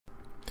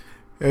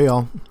Hey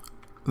y'all,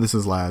 this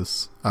is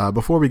Laz.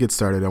 Before we get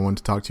started, I want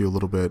to talk to you a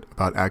little bit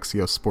about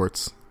Axios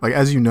Sports. Like,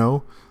 as you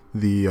know,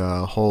 the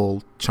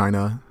whole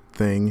China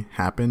thing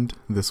happened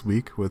this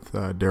week with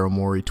Daryl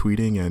Morey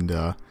tweeting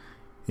and,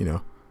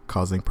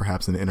 causing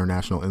perhaps an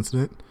international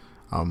incident.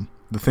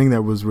 The thing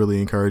that was really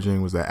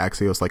encouraging was that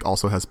Axios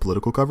also has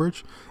political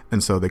coverage,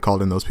 and so they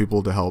called in those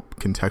people to help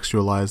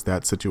contextualize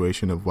that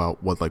situation of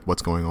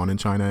what's going on in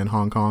China and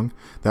Hong Kong.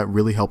 That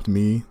really helped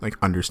me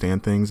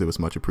understand things. It was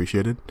much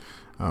appreciated.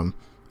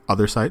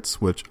 Other sites,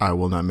 which I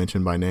will not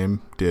mention by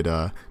name, did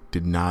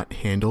not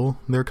handle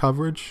their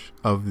coverage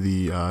of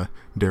the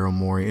Daryl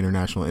Morey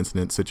international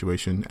incident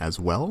situation as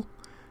well.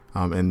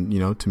 And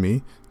to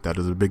me, that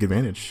is a big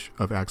advantage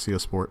of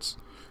Axios Sports.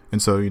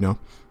 And so,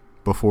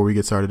 before we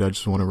get started, I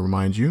just want to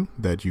remind you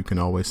that you can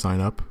always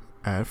sign up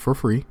for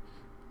free.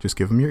 Just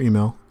give them your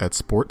email at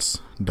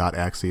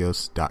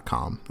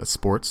sports.axios.com. That's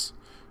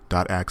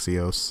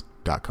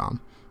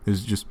sports.axios.com.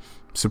 It's just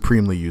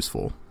supremely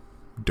useful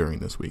during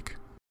this week.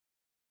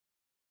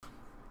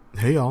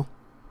 Hey y'all.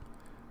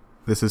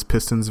 This is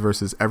Pistons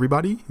versus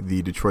Everybody,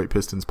 the Detroit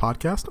Pistons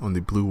podcast on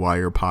the Blue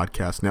Wire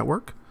Podcast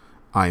Network.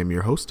 I am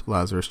your host,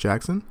 Lazarus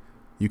Jackson.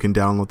 You can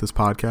download this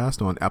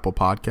podcast on Apple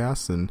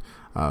Podcasts and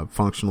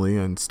functionally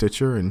and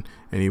Stitcher and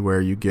anywhere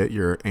you get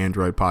your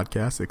Android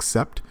podcasts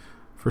except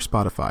for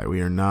Spotify. We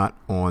are not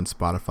on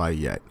Spotify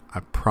yet. I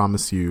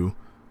promise you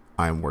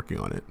I am working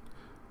on it.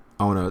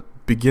 I want to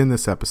begin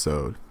this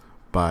episode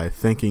by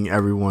thanking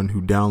everyone who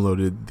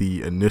downloaded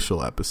the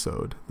initial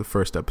episode, the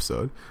first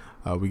episode.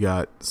 We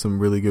got some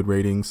really good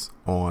ratings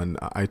on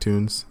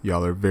iTunes.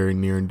 Y'all are very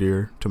near and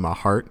dear to my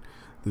heart.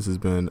 This has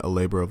been a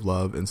labor of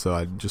love, and so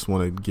I just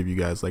want to give you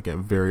guys a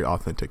very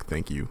authentic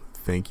thank you.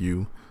 Thank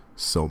you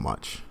so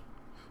much.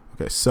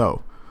 Okay,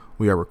 so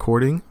we are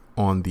recording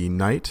on the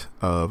night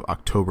of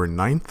October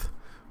 9th.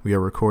 We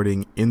are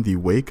recording in the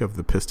wake of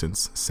the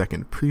Pistons'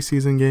 second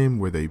preseason game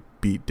where they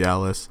beat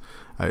Dallas.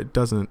 It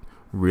doesn't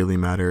really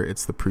matter.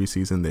 It's the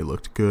preseason. They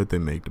looked good. They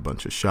made a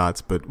bunch of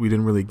shots, but we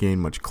didn't really gain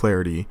much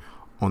clarity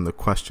on the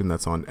question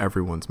that's on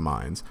everyone's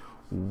minds: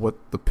 what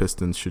the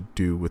Pistons should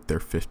do with their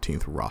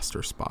 15th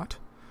roster spot.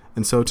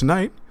 And so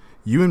tonight,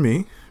 you and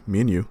me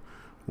and you,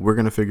 we're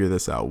going to figure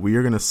this out. We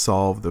are going to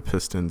solve the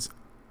Pistons'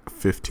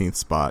 15th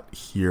spot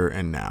here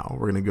and now.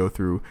 We're going to go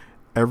through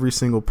every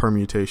single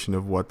permutation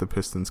of what the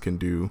Pistons can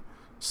do,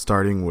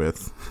 starting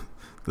with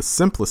the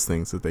simplest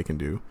things that they can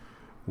do,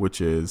 which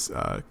is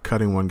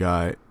cutting one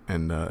guy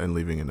and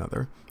leaving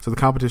another. So the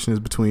competition is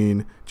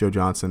between Joe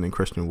Johnson and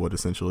Christian Wood,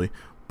 essentially.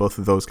 Both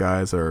of those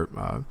guys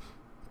are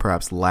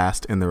perhaps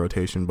last in the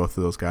rotation. Both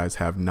of those guys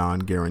have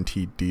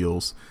non-guaranteed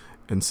deals.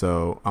 And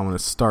so I want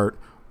to start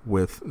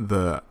with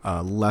the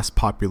less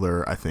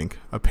popular, I think,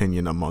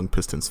 opinion among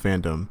Pistons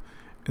fandom,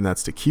 and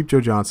that's to keep Joe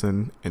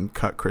Johnson and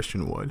cut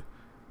Christian Wood.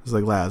 It's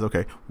like, Laz,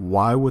 okay,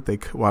 why would they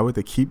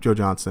keep Joe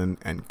Johnson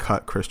and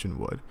cut Christian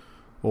Wood?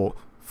 Well,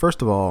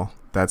 first of all,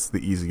 that's the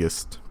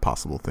easiest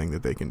possible thing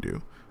that they can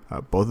do.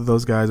 Both of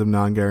those guys have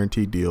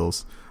non-guaranteed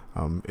deals.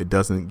 It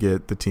doesn't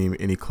get the team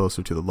any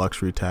closer to the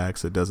luxury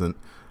tax. It doesn't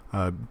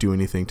do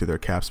anything to their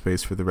cap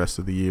space for the rest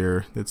of the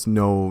year. It's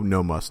no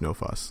muss, no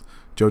fuss.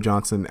 Joe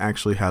Johnson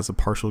actually has a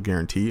partial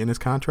guarantee in his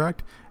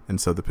contract, and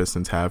so the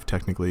Pistons have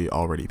technically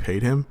already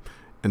paid him,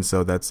 and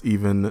so that's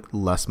even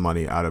less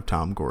money out of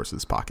Tom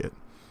Gorse's pocket.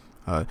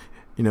 Joe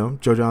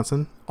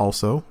Johnson,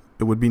 also,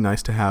 it would be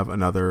nice to have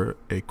a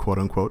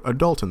quote-unquote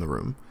adult in the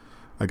room,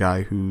 a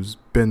guy who's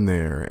been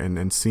there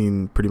and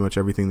seen pretty much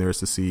everything there is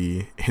to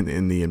see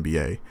in the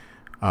NBA.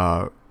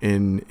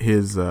 In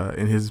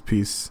his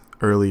piece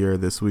earlier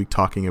this week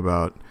talking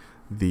about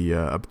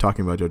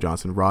Joe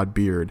Johnson, Rod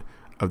Beard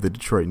of the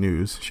Detroit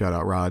News, shout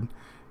out Rod,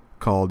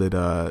 called it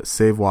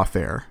savoir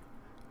faire.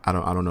 I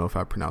don't know if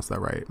I pronounced that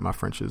right. My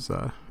French is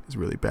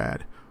really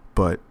bad,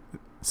 but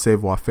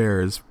savoir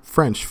faire is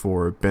French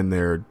for been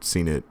there,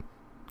 seen it,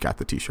 got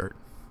the t-shirt.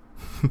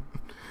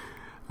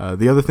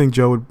 The other thing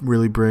Joe would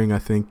really bring, I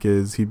think,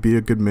 is he'd be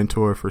a good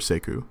mentor for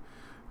Sekou.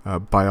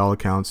 By all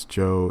accounts,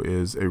 Joe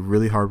is a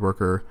really hard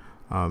worker.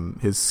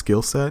 His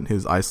skill set,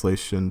 his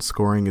isolation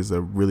scoring is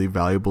a really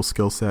valuable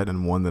skill set,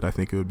 and one that I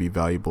think it would be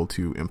valuable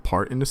to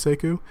impart into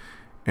Sekou.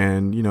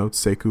 And,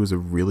 Sekou is a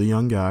really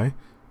young guy,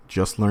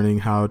 just learning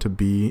how to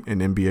be an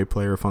NBA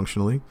player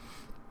functionally.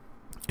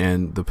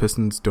 And the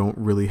Pistons don't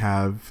really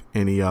have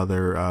any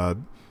other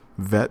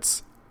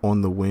vets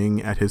on the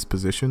wing at his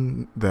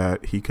position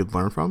that he could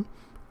learn from.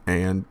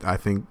 And I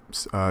think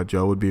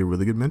Joe would be a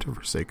really good mentor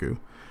for Sekou.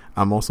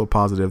 I'm also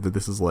positive that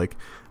this is a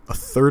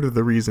third of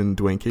the reason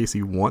Dwayne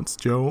Casey wants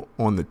Joe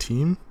on the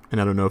team.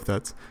 And I don't know if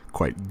that's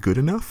quite good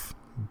enough,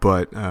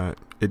 but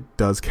it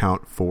does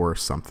count for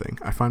something.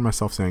 I find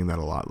myself saying that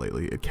a lot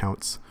lately. It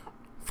counts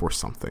for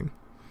something.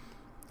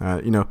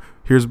 On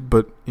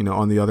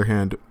the other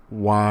hand,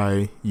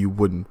 why you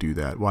wouldn't do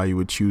that, why you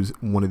would choose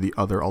one of the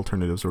other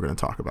alternatives we're going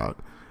to talk about.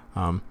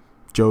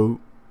 Joe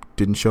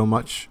didn't show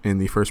much in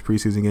the first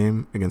preseason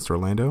game against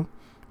Orlando.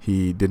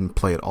 He didn't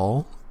play at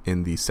all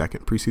in the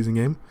second preseason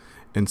game.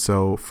 And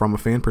so from a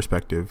fan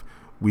perspective,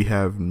 we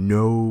have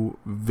no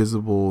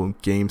visible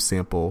game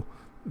sample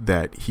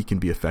that he can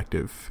be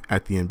effective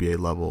at the NBA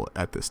level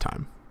at this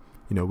time.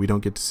 We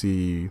don't get to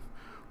see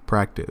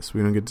practice.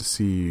 We don't get to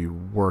see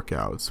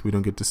workouts. We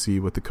don't get to see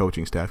what the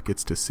coaching staff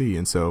gets to see.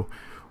 And so,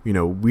 we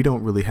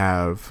don't really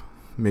have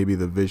maybe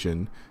the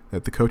vision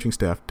that the coaching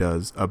staff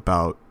does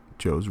about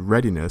Joe's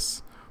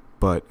readiness.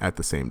 But at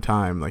the same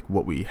time, like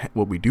what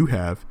we do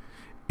have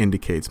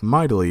indicates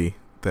mightily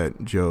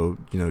that Joe,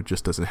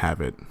 just doesn't have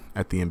it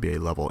at the NBA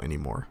level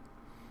anymore.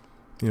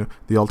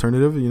 The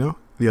alternative,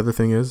 the other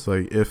thing is,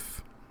 like,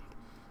 if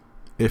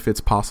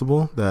it's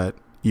possible that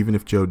even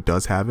if Joe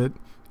does have it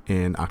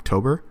in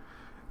October,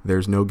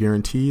 there's no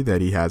guarantee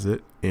that he has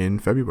it in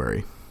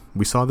February.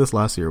 We saw this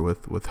last year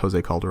with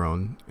Jose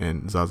Calderon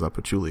and Zaza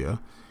Pachulia.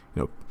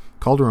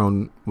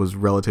 Calderon was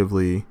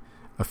relatively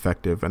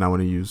effective, and I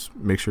want to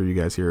make sure you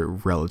guys hear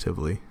it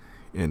relatively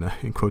in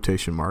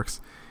quotation marks.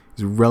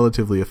 He's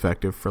relatively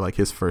effective for like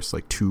his first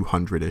like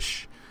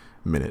 200-ish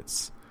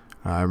minutes.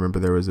 I remember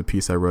there was a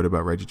piece I wrote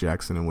about Reggie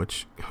Jackson in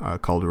which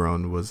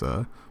Calderon was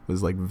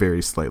like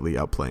very slightly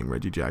outplaying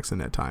Reggie Jackson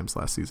at times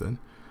last season.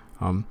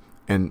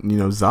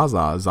 And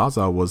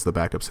Zaza was the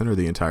backup center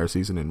the entire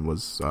season and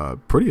was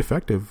pretty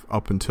effective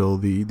up until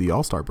the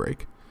All-Star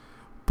break.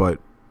 But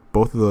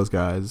both of those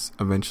guys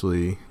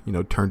eventually,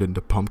 turned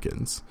into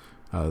pumpkins.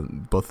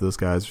 Both of those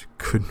guys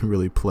couldn't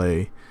really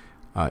play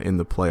in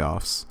the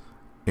playoffs,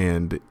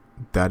 and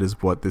that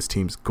is what this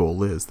team's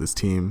goal is. This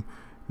team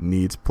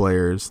needs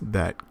players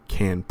that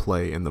can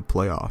play in the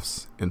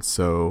playoffs, and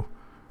so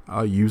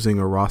using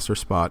a roster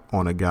spot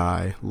on a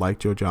guy like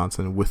Joe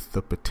Johnson with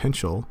the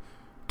potential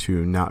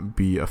to not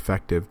be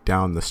effective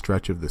down the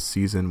stretch of the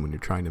season when you're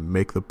trying to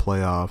make the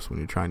playoffs, when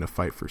you're trying to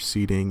fight for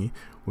seeding,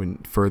 when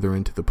further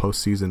into the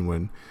postseason,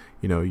 when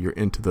you're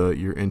into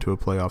a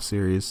playoff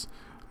series,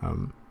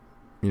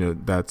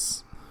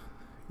 that's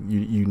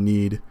you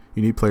need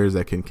players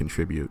that can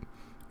contribute.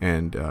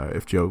 And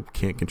if Joe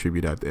can't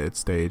contribute at that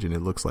stage, and it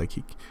looks like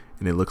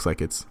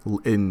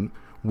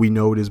we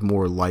know it is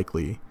more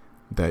likely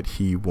that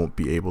he won't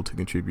be able to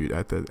contribute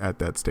at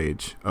that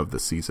stage of the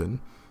season.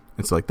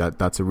 It's like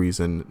that's a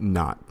reason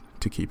not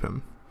to keep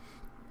him.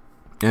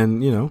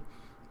 And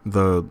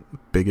the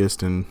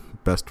biggest and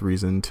best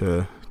reason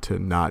to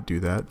not do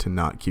that, to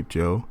not keep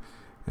Joe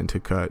and to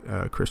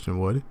cut Christian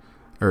Wood,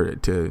 or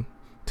to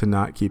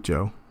not keep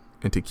Joe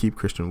and to keep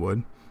Christian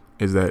Wood,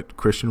 is that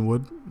Christian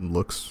Wood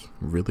looks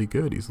really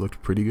good. He's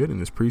looked pretty good in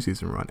his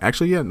preseason run.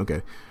 Actually, yeah,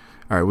 okay.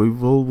 All right,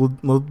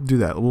 we'll do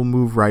that. We'll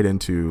move right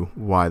into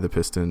why the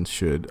Pistons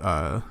should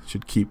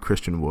keep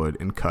Christian Wood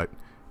and cut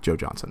Joe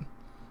Johnson.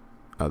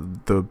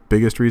 The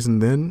biggest reason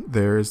then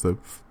there is the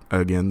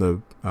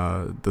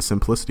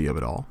simplicity of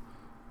it all.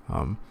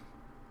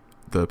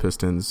 The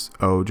Pistons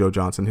owe Joe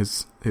Johnson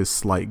his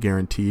slight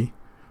guarantee,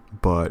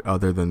 but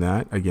other than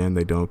that, again,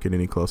 they don't get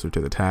any closer to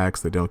the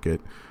tax. They don't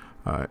get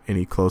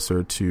any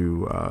closer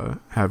to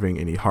having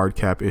any hard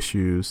cap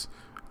issues.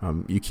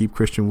 You keep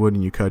Christian Wood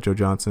and you cut Joe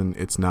Johnson,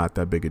 it's not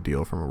that big a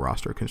deal from a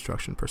roster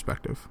construction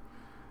perspective.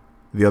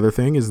 The other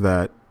thing is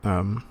that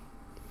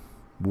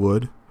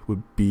Wood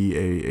would be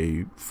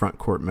a front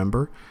court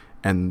member,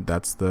 and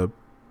that's the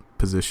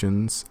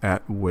positions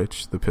at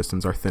which the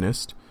Pistons are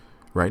thinnest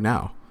right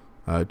now.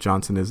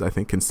 Johnson is, I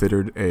think,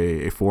 considered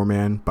a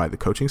four-man by the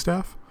coaching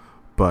staff,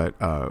 but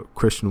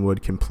Christian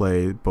Wood can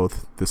play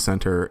both the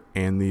center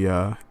and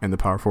the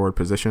power forward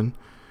position.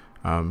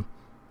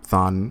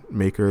 Thon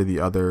Maker, the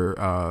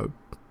other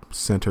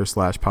center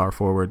 / power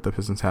forward the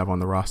Pistons have on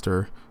the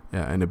roster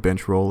in a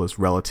bench role, is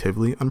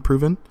relatively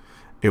unproven.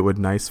 It would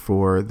nice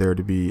for there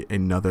to be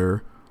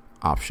another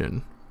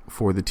option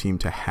for the team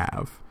to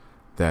have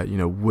that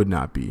would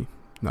not be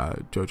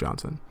Joe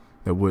Johnson.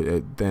 That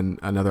would then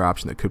another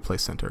option that could play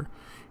center.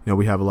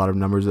 We have a lot of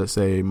numbers that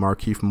say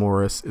Markieff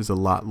Morris is a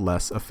lot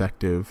less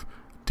effective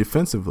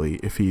defensively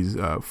if he's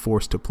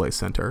forced to play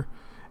center.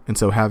 And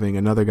so having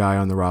another guy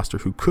on the roster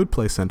who could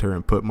play center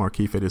and put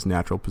Markieff at his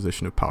natural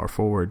position of power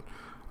forward,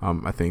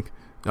 I think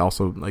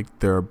also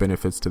there are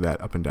benefits to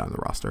that up and down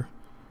the roster.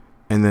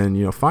 And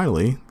then,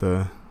 finally,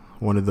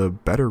 one of the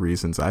better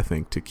reasons I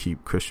think to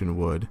keep Christian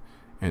Wood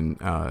and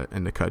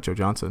to cut Joe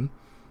Johnson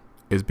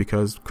is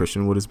because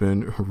Christian Wood has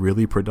been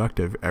really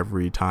productive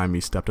every time he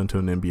stepped onto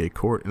an NBA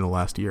court in the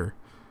last year.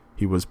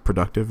 He was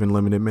productive in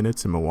limited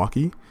minutes in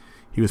Milwaukee.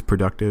 He was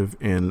productive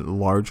in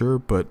larger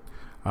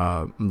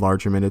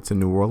minutes in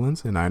New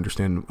Orleans. And I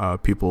understand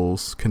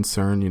people's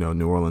concern.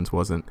 New Orleans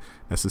wasn't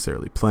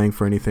necessarily playing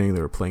for anything.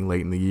 They were playing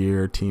late in the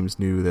year. Teams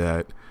knew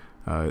that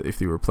if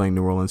they were playing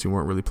New Orleans, you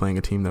weren't really playing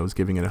a team that was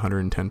giving it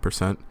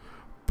 110%.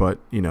 But,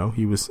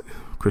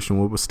 Christian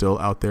Wood was still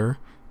out there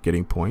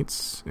getting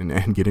points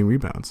and getting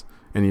rebounds.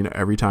 And,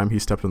 every time he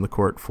stepped on the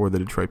court for the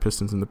Detroit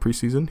Pistons in the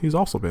preseason, he's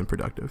also been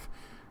productive.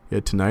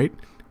 Yet tonight,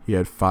 he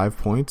had 5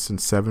 points and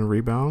 7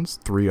 rebounds,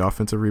 3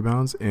 offensive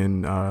rebounds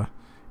in 9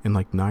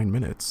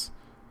 minutes.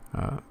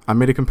 I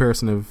made a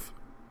comparison of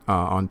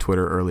on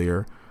Twitter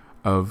earlier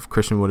of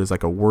Christian Wood as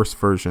like a worse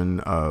version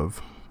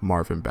of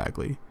Marvin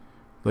Bagley,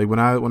 Like when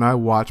I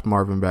watch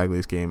Marvin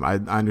Bagley's game, I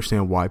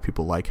understand why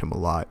people like him a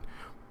lot,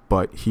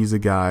 but he's a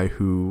guy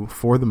who,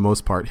 for the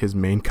most part, his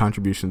main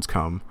contributions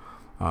come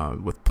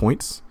with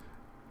points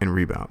and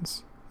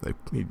rebounds. Like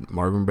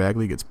Marvin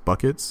Bagley gets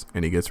buckets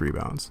and he gets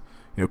rebounds.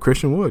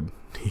 Christian Wood,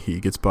 he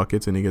gets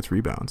buckets and he gets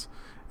rebounds.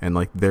 And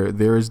like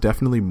there is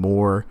definitely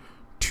more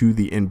to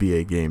the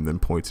NBA game than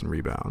points and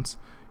rebounds.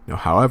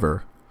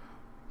 However,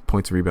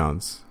 points and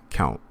rebounds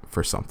count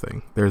for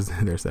something. There's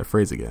that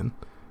phrase again.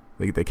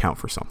 They count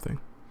for something.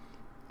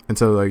 And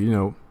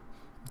so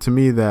to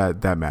me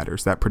that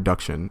matters. That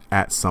production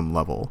at some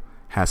level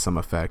has some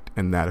effect,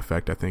 and that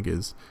effect I think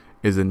is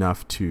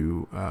enough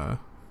to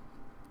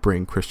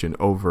bring Christian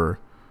over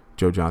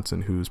Joe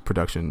Johnson, whose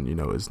production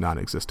is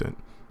non-existent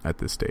at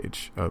this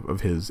stage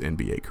of his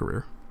NBA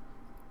career.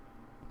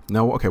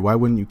 Now, okay, why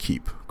wouldn't you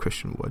keep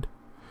Christian Wood?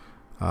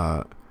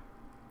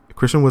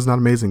 Christian was not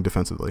amazing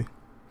defensively,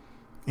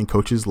 and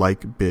coaches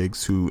like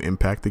bigs who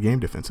impact the game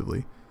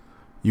defensively.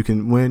 You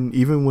can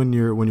when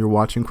you're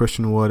watching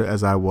Christian Wood,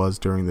 as I was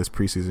during this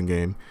preseason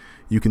game,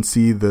 you can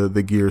see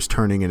the gears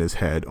turning in his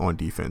head on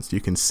defense.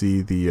 You can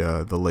see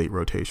the late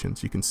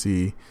rotations. You can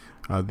see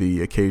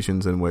the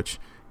occasions in which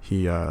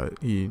he's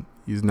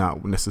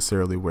not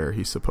necessarily where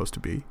he's supposed to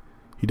be.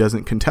 He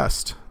doesn't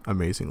contest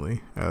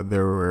amazingly.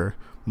 There were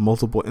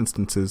multiple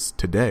instances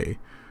today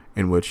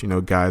in which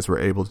guys were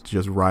able to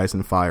just rise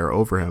and fire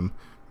over him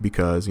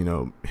because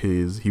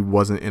he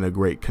wasn't in a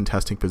great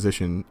contesting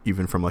position,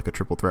 even from like a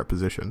triple threat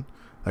position.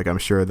 Like, I'm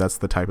sure that's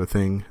the type of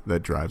thing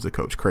that drives a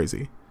coach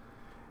crazy,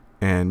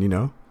 and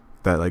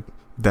that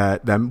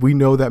we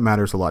know that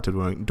matters a lot to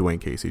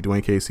Dwayne Casey.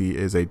 Dwayne Casey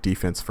is a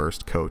defense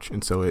first coach,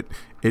 and so it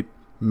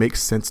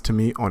makes sense to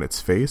me on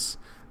its face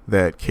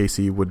that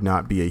Casey would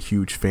not be a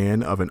huge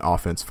fan of an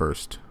offense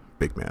first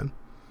big man.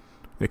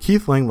 Now,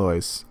 Keith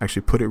Langlois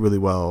actually put it really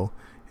well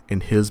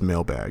in his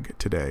mailbag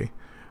today.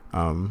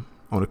 I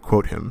want to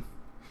quote him.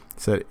 He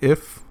said,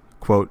 if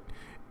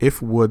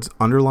Wood's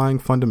underlying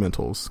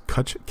fundamentals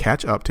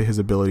catch up to his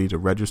ability to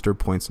register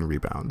points and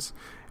rebounds,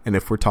 and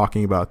if we're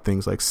talking about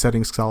things like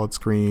setting solid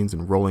screens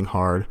and rolling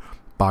hard,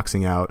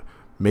 boxing out,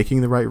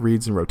 making the right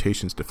reads and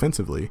rotations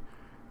defensively,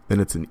 then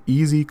it's an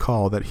easy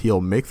call that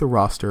he'll make the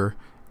roster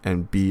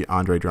and be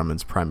Andre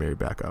Drummond's primary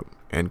backup,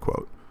 end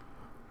quote.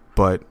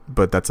 But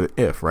that's an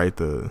if, right?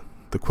 The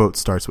quote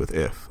starts with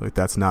if. Like,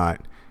 it's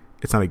not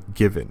a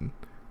given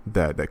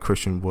that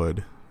Christian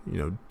Wood,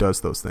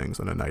 does those things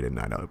on a night in,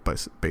 night out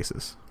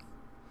basis.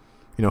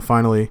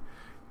 Finally,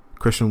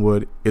 Christian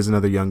Wood is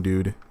another young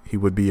dude. He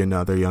would be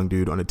another young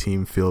dude on a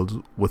team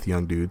filled with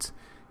young dudes.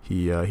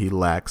 He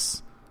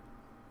lacks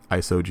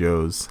ISO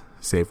Joe's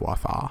savoir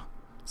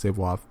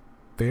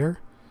faire.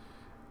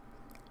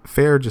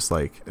 Fair, just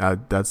like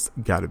that's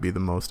got to be the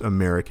most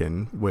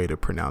American way to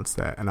pronounce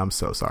that, and I'm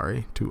so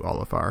sorry to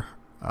all of our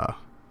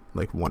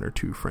one or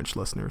two French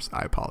listeners.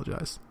 I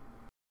apologize.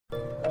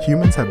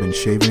 Humans have been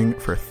shaving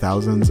for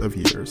thousands of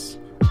years,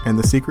 and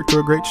the secret to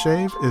a great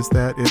shave is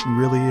that it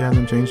really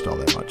hasn't changed all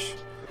that much.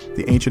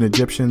 The ancient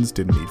Egyptians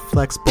didn't need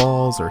flex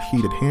balls or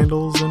heated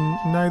handles, and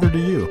neither do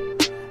you.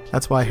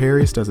 That's why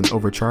Harry's doesn't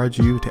overcharge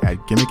you to add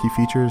gimmicky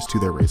features to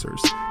their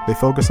razors. They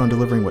focus on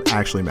delivering what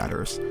actually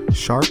matters: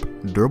 sharp,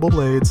 durable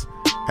blades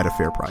at a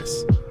fair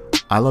price.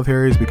 I love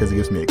Harry's because it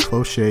gives me a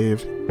close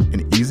shave,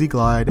 an easy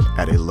glide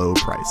at a low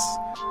price.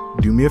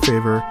 Do me a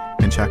favor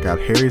and check out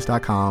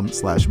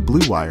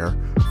harrys.com/bluewire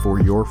for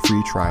your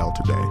free trial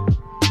today.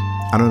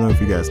 I don't know if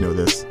you guys know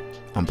this,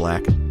 I'm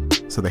black,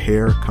 so the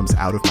hair comes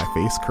out of my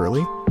face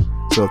curly.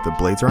 So if the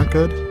blades aren't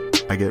good,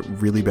 I get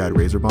really bad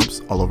razor bumps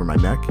all over my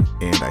neck,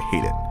 and I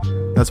hate it.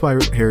 That's why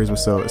Harry's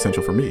was so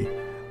essential for me.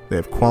 They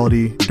have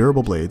quality,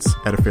 durable blades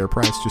at a fair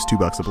price, just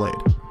 $2 a blade.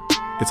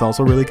 It's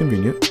also really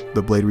convenient.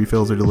 The blade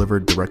refills are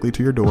delivered directly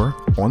to your door,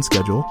 on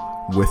schedule,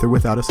 with or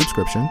without a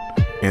subscription,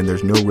 and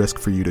there's no risk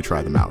for you to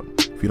try them out.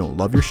 If you don't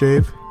love your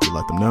shave, you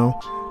let them know.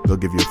 They'll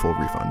give you a full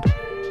refund.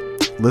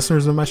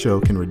 Listeners of my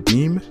show can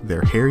redeem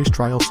their Harry's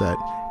trial set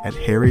at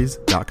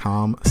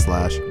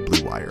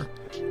harrys.com/bluewire.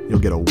 You'll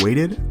get a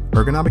weighted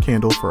ergonomic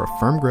handle for a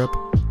firm grip,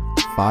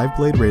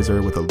 5-blade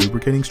razor with a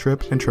lubricating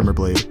strip and trimmer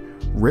blade,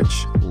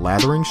 rich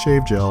lathering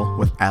shave gel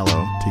with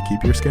aloe to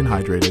keep your skin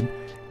hydrated,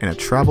 and a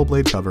travel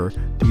blade cover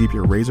to keep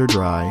your razor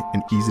dry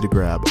and easy to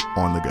grab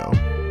on the go.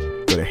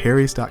 Go to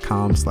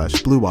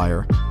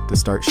harrys.com/bluewire to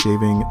start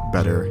shaving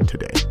better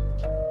today.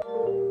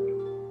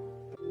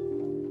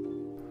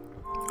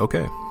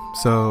 Okay,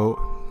 so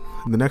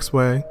the next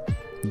way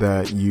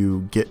that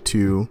you get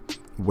to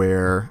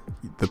where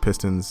the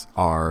Pistons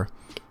are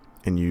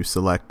and you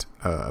select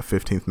a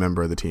 15th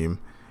member of the team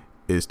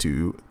is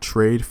to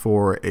trade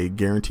for a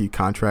guaranteed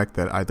contract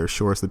that either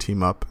shores the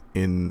team up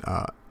in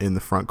the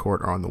front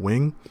court or on the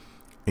wing,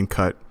 and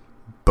cut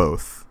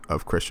both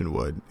of Christian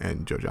Wood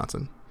and Joe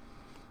Johnson.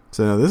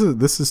 So now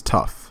this is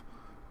tough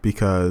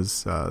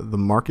because the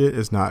market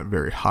is not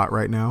very hot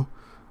right now.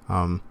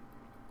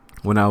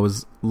 When I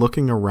was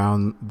looking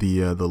around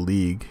the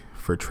league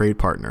for trade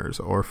partners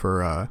or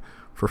for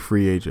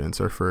free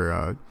agents or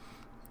for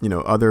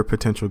other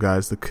potential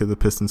guys the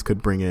Pistons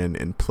could bring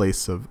in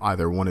place of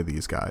either one of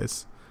these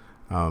guys.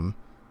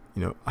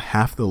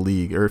 Half the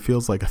league, or it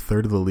feels like a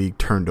third of the league,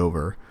 turned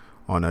over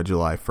on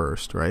July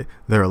 1st, right?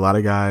 There are a lot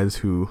of guys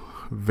who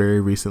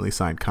very recently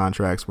signed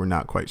contracts. We're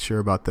not quite sure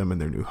about them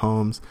and their new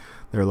homes.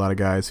 There are a lot of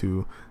guys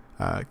who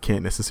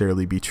can't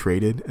necessarily be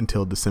traded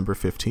until December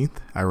 15th.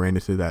 I ran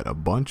into that a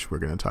bunch. We're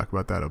going to talk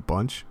about that a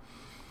bunch.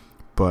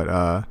 But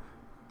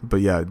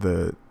yeah,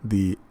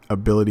 the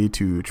ability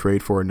to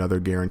trade for another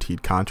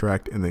guaranteed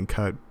contract and then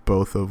cut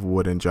both of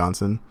Wood and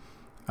Johnson,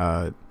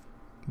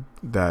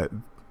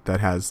 that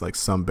has like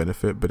some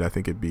benefit, but I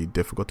think it'd be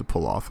difficult to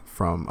pull off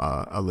from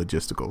a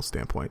logistical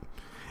standpoint.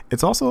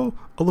 It's also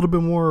a little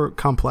bit more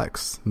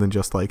complex than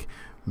just like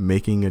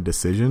making a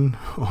decision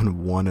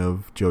on one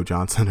of Joe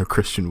Johnson or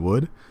Christian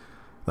Wood.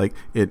 Like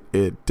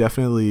it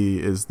definitely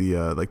is the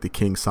like the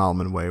King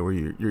Solomon way, where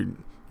you're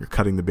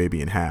cutting the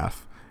baby in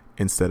half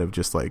instead of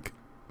just like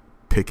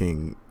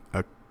picking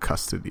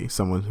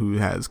someone who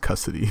has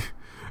custody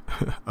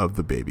of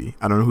the baby.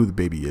 I don't know who the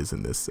baby is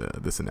in this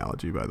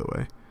analogy, by the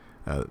way.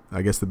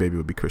 I guess the baby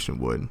would be Christian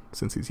Wood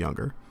since he's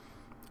younger.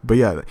 But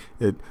yeah,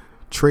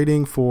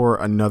 trading for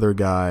another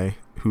guy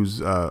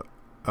who's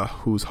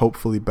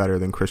hopefully better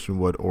than Christian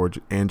Wood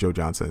and Joe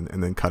Johnson,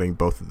 and then cutting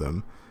both of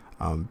them,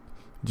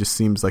 just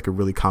seems like a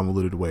really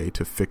convoluted way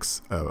to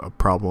fix a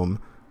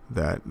problem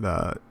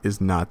that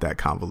is not that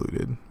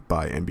convoluted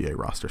by NBA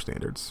roster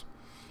standards.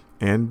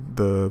 And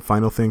the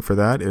final thing for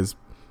that is,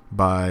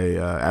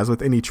 as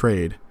with any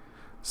trade,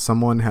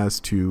 someone has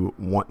to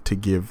want to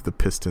give the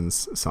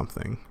Pistons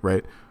something,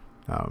 right?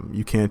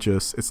 You can't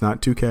it's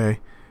not 2K.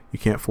 You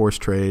can't force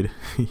trade.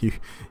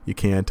 you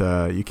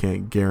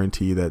can't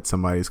guarantee that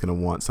somebody's going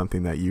to want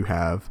something that you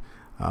have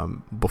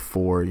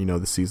before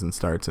the season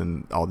starts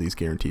and all these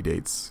guarantee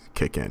dates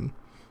kick in.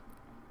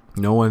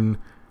 No one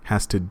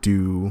has to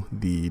do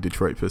the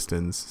Detroit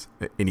Pistons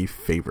any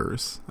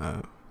favors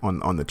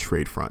on the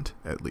trade front,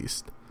 at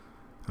least.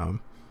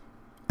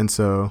 And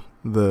so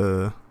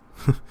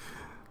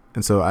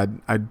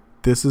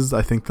this is,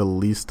 I think, the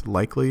least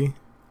likely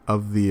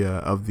of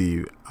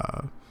the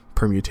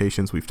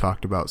permutations we've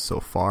talked about so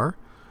far.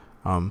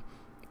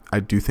 I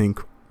do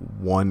think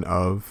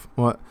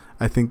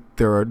I think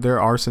there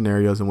are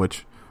scenarios in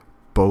which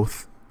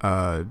both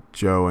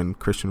Joe and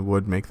Christian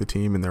Wood make the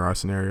team, and there are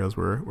scenarios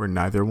where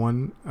neither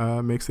one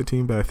makes the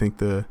team. But I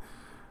think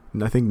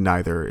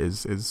neither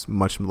is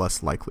much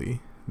less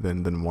likely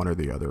than one or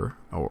the other,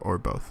 or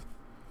both.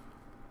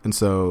 And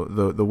so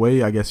the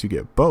way I guess you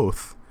get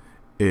both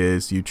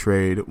is you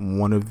trade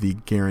one of the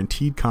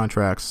guaranteed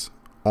contracts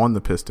on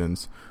the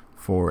Pistons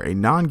for a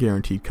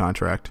non-guaranteed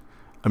contract,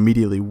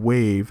 immediately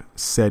waive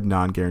said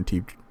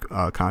non-guaranteed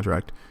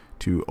contract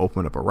to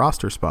open up a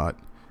roster spot,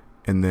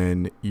 and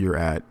then you're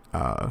at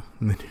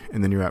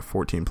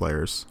 14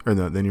 players, or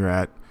then you're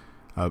at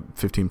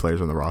 15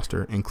 players on the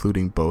roster,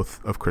 including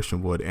both of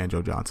Christian Wood and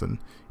Joe Johnson,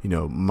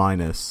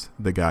 minus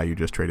the guy you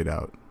just traded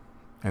out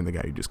and the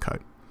guy you just cut.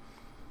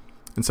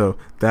 And so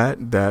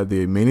that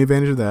the main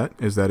advantage of that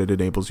is that it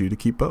enables you to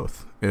keep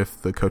both.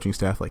 If the coaching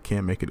staff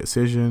can't make a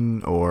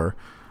decision, or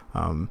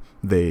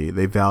they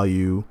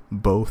value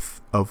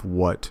both of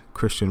what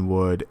Christian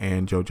Wood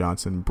and Joe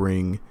Johnson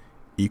bring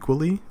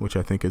equally, which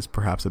I think is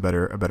perhaps a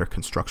better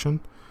construction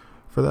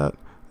for that,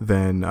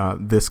 then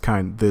this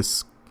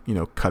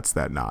cuts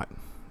that knot.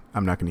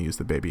 I'm not going to use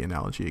the baby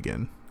analogy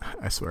again,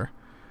 I swear.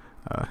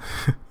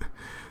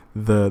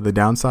 The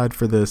downside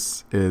for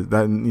this is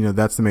that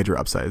that's the major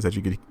upside, is that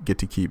you get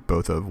to keep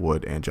both of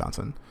Wood and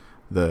Johnson.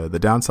 The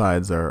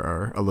downsides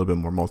are a little bit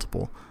more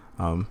multiple.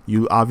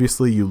 You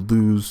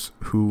lose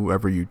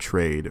whoever you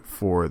trade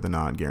for the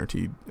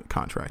non-guaranteed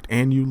contract,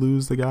 and you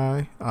lose the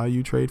guy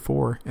you trade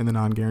for in the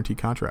non-guaranteed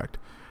contract.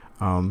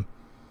 The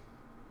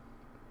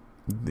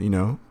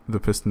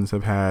Pistons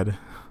have had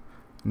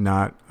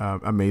not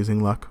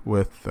amazing luck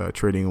with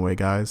trading away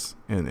guys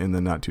in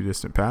the not too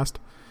distant past,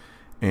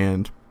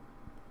 and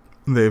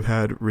they've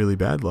had really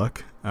bad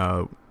luck.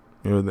 A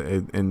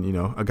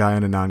guy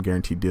on a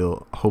non-guaranteed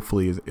deal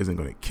hopefully isn't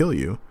going to kill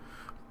you,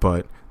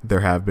 but there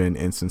have been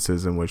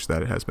instances in which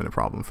that has been a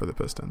problem for the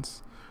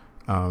Pistons.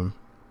 And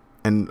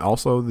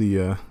also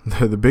the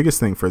biggest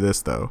thing for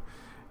this, though,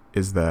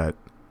 is that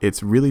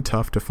it's really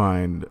tough to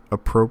find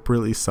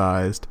appropriately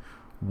sized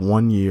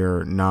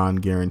 1-year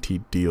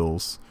non-guaranteed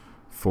deals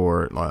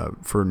for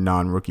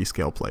non-rookie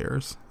scale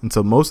players. And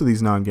so most of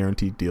these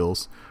non-guaranteed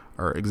deals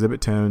are Exhibit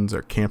 10s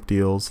or camp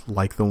deals,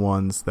 like the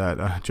ones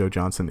that Joe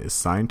Johnson is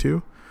signed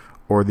to,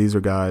 or these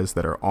are guys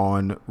that are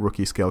on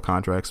rookie scale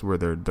contracts where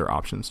their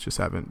options just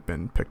haven't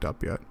been picked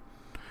up yet.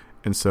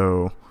 And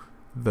so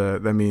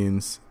that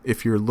means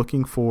if you're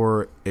looking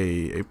for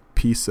a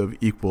piece of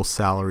equal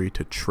salary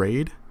to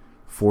trade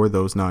for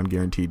those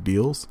non-guaranteed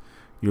deals,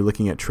 you're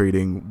looking at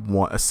trading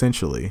one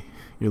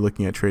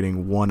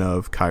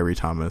of Kyrie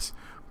Thomas,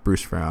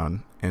 Bruce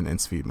Brown, and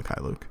Svi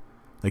Mykhailiuk.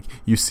 Like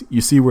you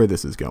see where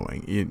this is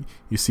going.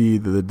 You see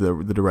the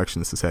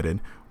direction this is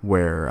headed,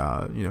 where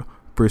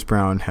Bruce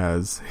Brown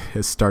has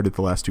started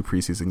the last 2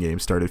 preseason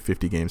games, started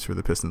 50 games for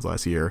the Pistons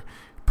last year.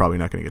 Probably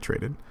not going to get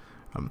traded.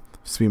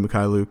 Svi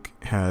Mykhailiuk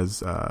has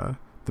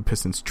the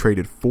Pistons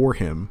traded for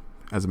him,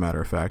 as a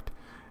matter of fact.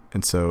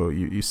 And so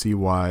you see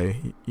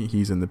why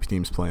he's in the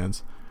team's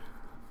plans.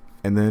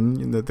 And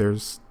then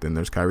there's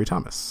Khyri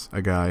Thomas,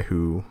 a guy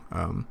who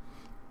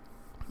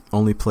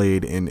only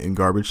played in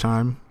garbage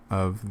time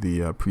of the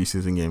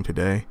preseason game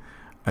today,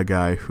 a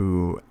guy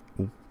who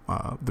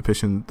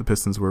the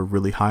Pistons were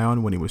really high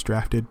on when he was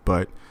drafted,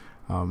 but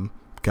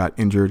got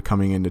injured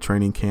coming into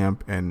training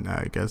camp, and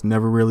I guess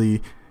never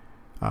really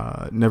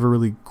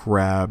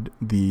grabbed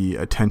the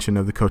attention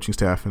of the coaching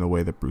staff in the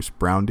way that Bruce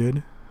Brown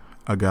did.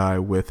 A guy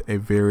with a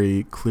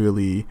very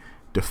clearly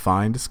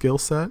defined skill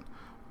set,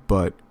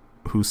 but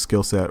whose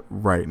skill set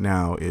right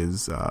now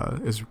is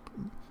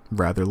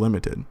rather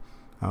limited.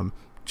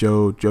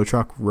 Joe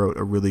Truck wrote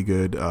a really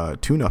good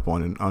tune-up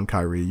on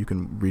Khyri. You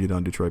can read it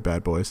on Detroit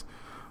Bad Boys.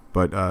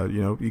 But,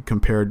 he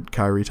compared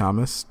Khyri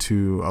Thomas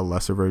to a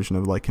lesser version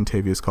of like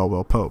Kentavious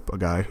Caldwell-Pope, a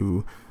guy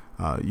who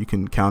you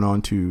can count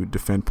on to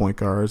defend point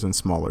guards and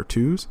smaller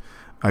twos,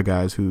 a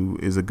guy who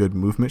is a good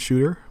movement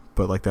shooter,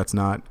 but like that's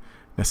not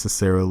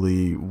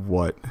necessarily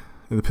what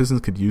the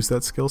Pistons could use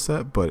that skill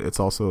set, but it's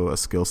also a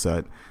skill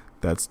set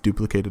that's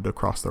duplicated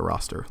across the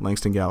roster.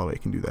 Langston Galloway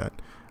can do that.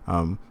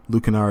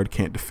 Luke Kennard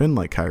can't defend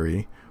like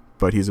Khyri,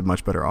 but he's a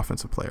much better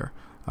offensive player.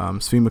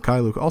 Svi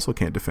Mykhailiuk also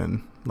can't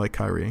defend like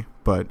Khyri,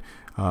 but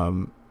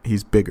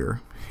he's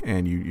bigger,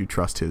 and you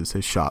trust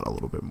his shot a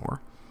little bit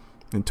more.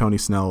 And Tony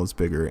Snell is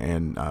bigger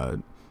and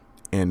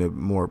a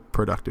more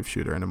productive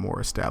shooter and a more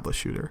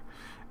established shooter.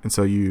 And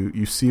so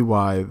you see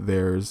why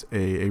there's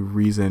a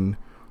reason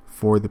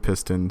for the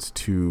Pistons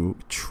to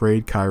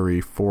trade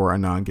Khyri for a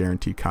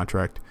non-guaranteed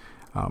contract,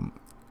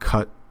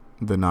 cut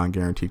the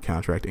non-guaranteed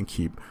contract, and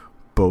keep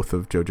both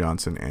of Joe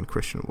Johnson and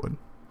Christian Wood.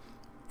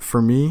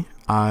 For me,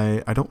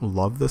 I don't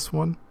love this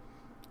one.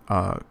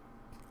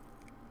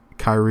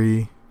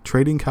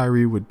 Trading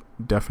Khyri would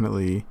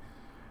definitely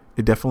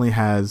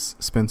has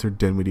Spencer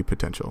Dinwiddie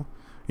potential.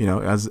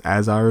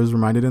 As I was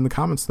reminded in the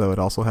comments, though, it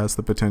also has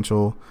the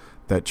potential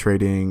that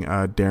trading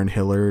Darren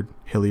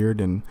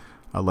Hilliard and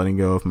letting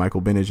go of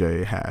Michael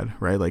Benajay had,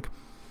 right? Like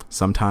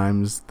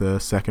sometimes the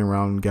second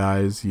round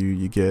guys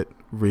you get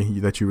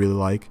that you really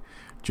like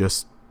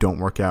just don't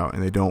work out,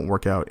 and they don't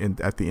work out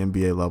at the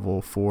NBA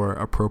level for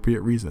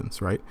appropriate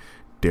reasons, right?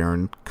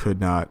 Darren could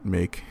not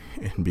make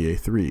NBA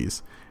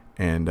threes,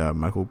 and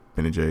Michael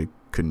Benajay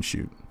couldn't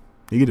shoot.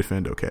 He could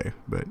defend okay,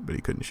 but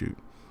he couldn't shoot.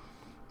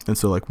 And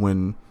so like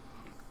when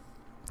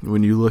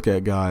you look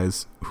at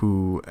guys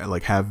who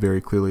like have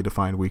very clearly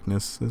defined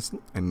weaknesses,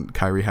 and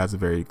Khyri has a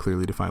very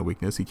clearly defined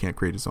weakness, he can't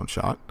create his own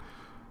shot.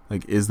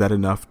 Like, is that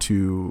enough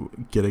to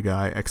get a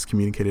guy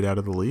excommunicated out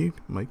of the league?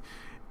 Like,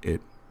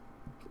 it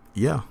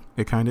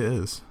kind of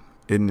is.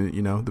 And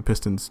the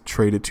Pistons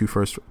traded two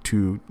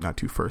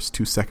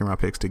second round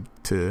picks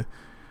to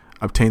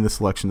obtain the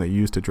selection they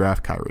used to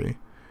draft Khyri,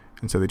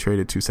 and so they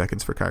traded 2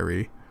 seconds for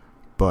Khyri.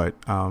 But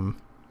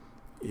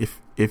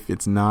if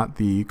it's not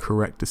the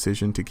correct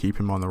decision to keep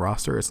him on the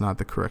roster, it's not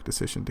the correct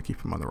decision to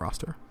keep him on the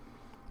roster.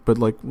 But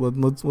like,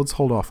 let's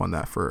hold off on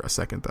that for a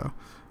second, though.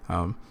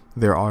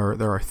 There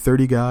are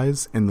 30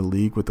 guys in the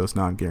league with those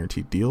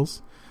non-guaranteed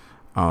deals.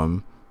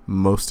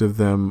 Most of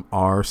them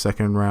are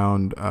second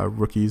round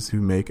rookies who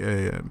make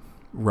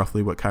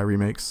roughly what Khyri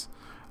makes.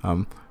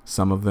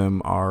 Some of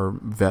them are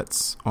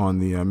vets on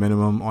the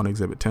minimum on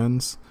Exhibit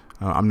 10s.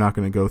 I'm not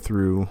going to go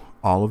through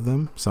all of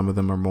them. Some of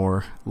them are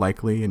more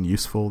likely and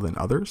useful than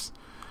others.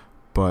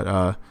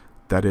 But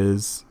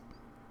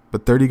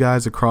 30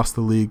 guys across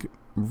the league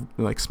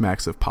like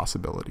smacks of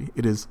possibility.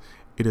 It is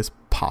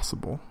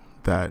possible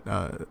that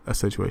a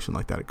situation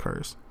like that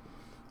occurs.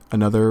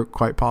 Another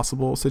quite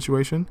possible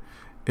situation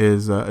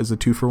is a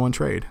 2-for-1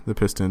 trade. The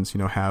Pistons,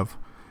 have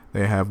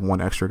one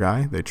extra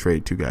guy. They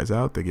trade 2 guys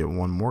out. They get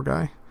 1 more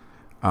guy.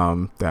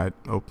 That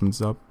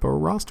opens up a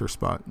roster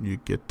spot. You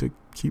get to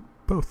keep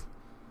both.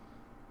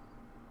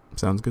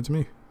 Sounds good to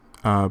me.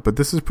 But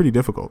this is pretty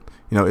difficult.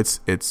 It's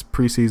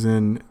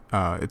preseason.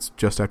 It's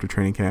just after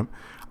training camp.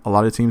 A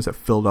lot of teams have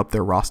filled up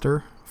their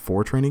roster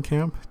for training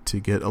camp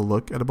to get a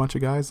look at a bunch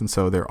of guys, and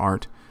so there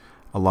aren't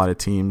a lot of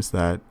teams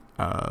that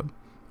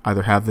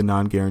either have the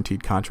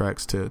non-guaranteed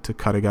contracts to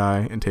cut a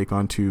guy and take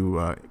on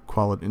 2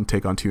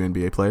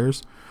 NBA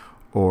players,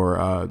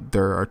 or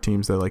there are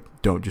teams that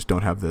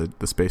don't have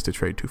the space to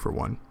trade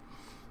 2-for-1.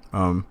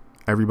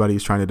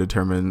 Everybody's trying to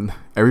determine.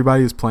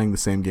 Everybody is playing the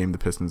same game the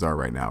Pistons are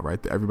right now,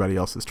 right? Everybody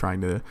else is trying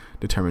to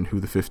determine who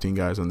the 15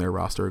 guys on their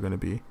roster are going to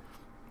be.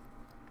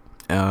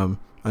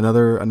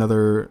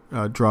 Another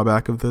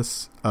drawback of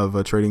this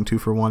trading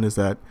 2-for-1 is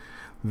that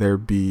there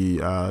be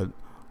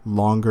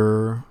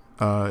longer,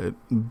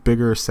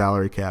 bigger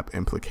salary cap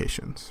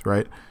implications,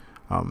 right?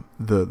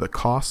 The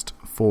cost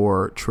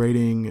for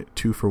trading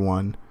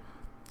 2-for-1,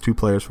 2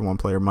 players for 1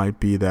 player, might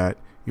be that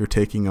you're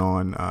taking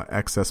on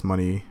excess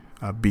money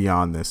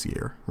beyond this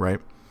year,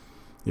 right?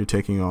 You're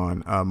taking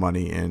on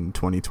money in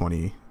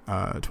 2020,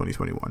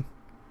 2021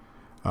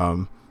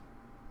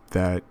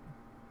 that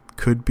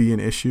could be an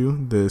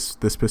issue. This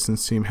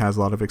Pistons team has a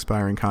lot of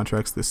expiring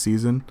contracts this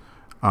season.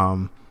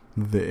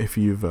 If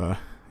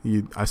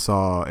I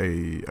saw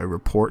a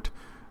report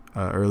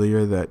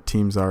earlier that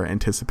teams are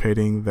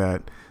anticipating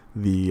that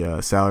the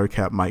salary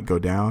cap might go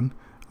down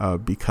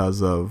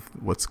because of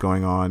what's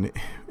going on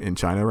in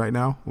China right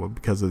now. Well,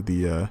 because of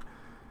the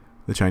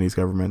Chinese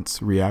government's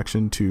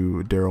reaction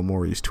to Daryl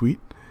Morey's tweet,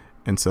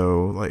 and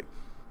so like,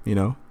 you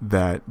know,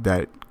 that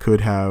could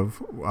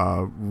have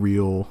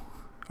real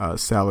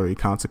salary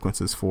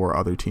consequences for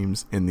other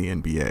teams in the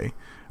NBA.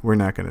 We're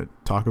not going to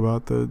talk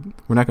about that.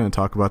 I'm not going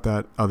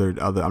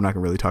to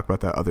really talk about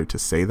that other to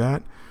say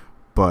that,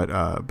 but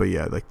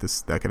yeah, like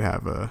that could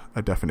have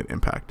a definite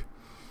impact.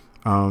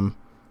 And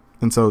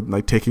so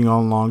like taking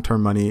on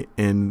long-term money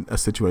in a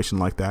situation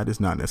like that is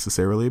not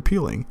necessarily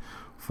appealing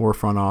for a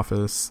front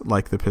office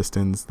like the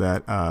Pistons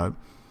that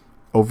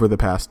over the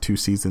past 2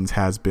 seasons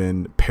has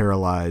been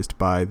paralyzed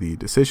by the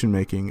decision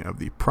making of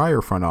the prior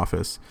front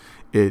office.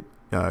 You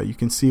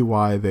can see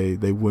why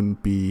they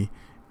wouldn't be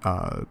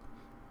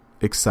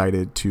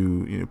excited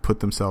to, you know,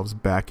 put themselves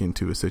back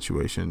into a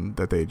situation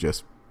that they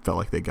just felt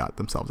like they got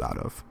themselves out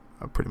of,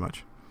 pretty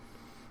much.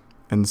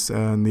 And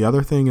the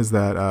other thing is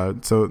that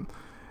so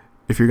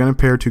if you're going to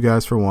pair 2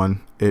 guys for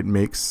one,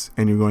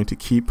 and you're going to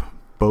keep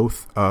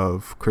both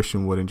of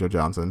Christian Wood and Joe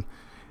Johnson,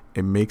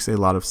 it makes a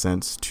lot of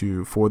sense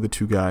for the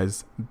 2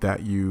 guys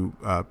that you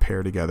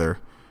pair together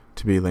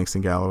to be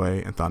Langston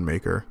Galloway and Thon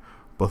Maker.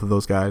 Both of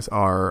those guys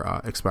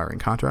are expiring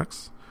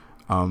contracts.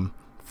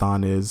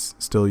 Thon is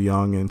still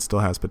young and still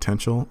has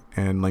potential,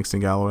 and Langston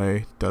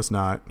Galloway does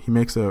not. He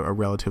makes a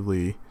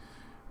relatively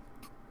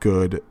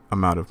good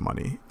amount of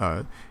money.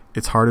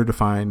 It's harder to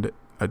find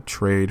a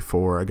trade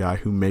for a guy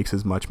who makes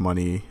as much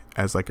money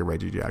as like a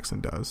Reggie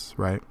Jackson does,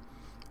 right?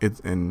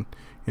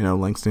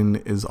 Langston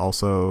is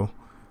also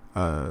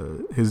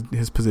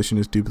his position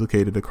is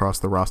duplicated across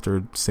the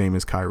roster, same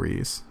as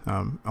Kyrie's.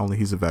 Only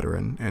he's a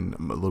veteran and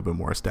a little bit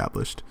more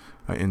established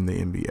in the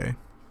NBA.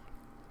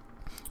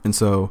 And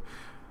so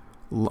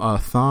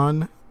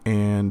Thon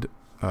and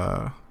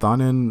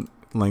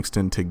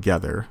Langston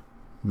together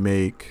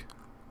make,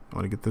 I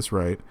want to get this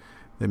right,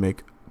 they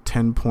make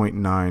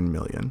 $10.9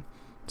 million.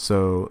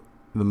 So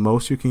the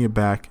most you can get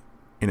back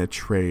in a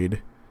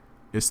trade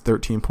is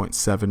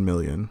 $13.7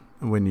 million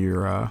when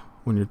you're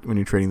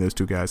trading those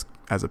 2 guys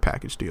as a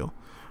package deal.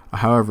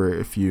 However,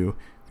 if you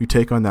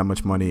take on that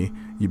much money,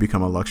 you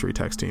become a luxury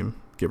tax team,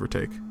 give or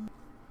take.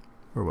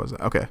 Where was it?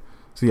 Okay.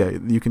 So yeah,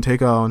 you can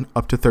take on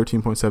up to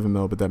 13.7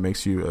 mil, but that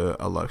makes you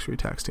a luxury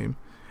tax team.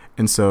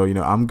 And so, you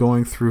know, I'm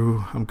going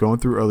through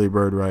early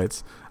bird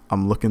rights.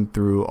 I'm looking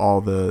through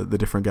all the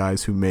different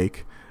guys who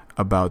make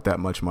about that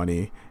much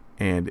money,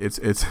 and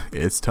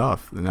it's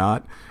tough.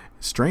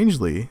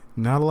 Strangely,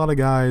 not a lot of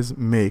guys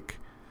make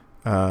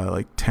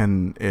like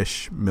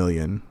 10-ish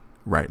million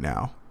right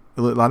now.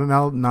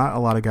 Not a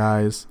lot of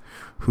guys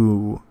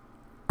who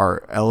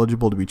are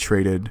eligible to be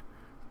traded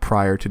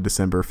prior to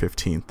December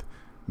 15th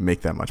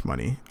make that much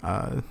money.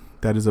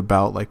 That is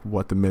about like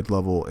what the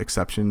mid-level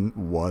exception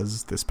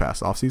was this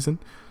past offseason.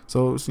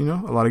 So, you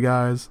know, a lot of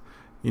guys,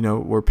 you know,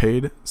 were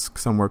paid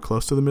somewhere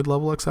close to the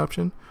mid-level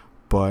exception,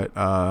 but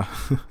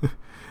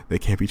they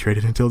can't be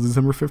traded until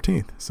December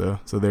 15th. So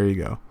there you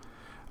go.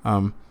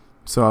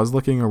 So I was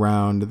looking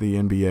around the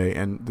NBA,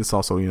 and this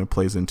also, you know,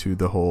 plays into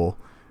the whole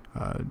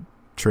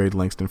trade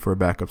Langston for a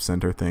backup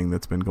center thing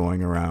that's been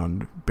going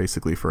around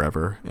basically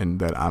forever, and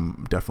that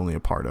I'm definitely a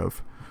part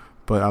of.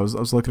 But I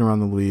was looking around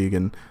the league,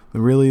 and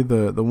really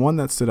the one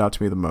that stood out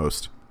to me the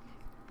most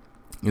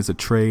is a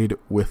trade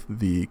with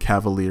the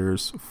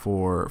Cavaliers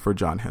for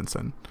John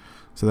Henson.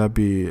 So that'd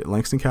be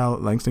Langston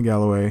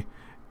Galloway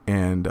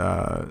and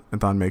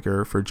Thon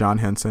Maker for John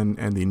Henson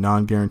and the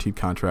non-guaranteed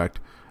contract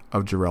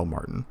of Jarrell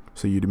Martin.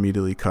 So you'd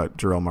immediately cut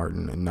Jarrell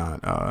Martin and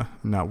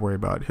not worry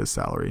about his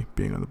salary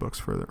being on the books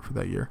for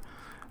that year.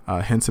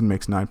 Henson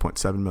makes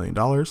 $9.7 million.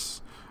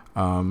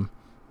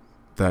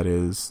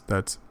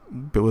 That's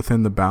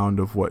within the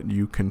bound of what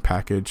you can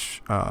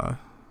package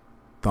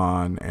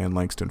Thon and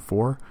Langston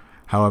for.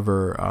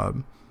 However,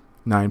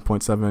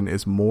 9.7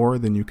 is more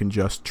than you can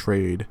just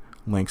trade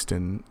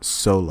Langston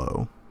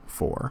solo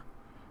for,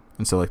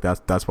 and so like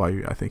that's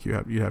why I think you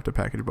have to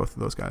package both of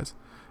those guys.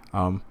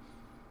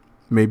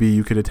 Maybe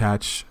you could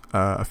attach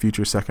a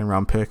future second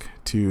round pick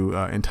to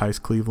entice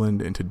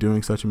Cleveland into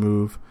doing such a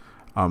move.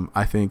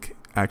 I think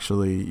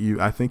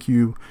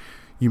you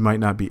might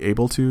not be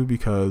able to,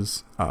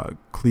 because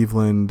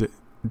Cleveland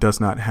does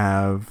not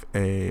have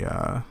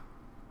they're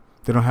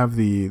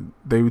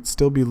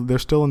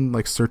still in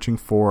like searching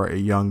for a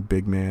young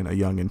big man, a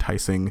young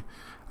enticing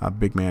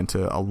big man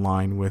to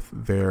align with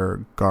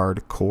their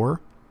guard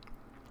core.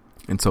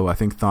 And so I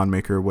think Thon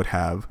Maker would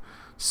have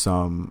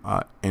some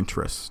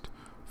interest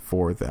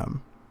for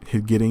them.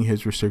 Getting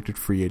his restricted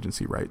free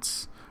agency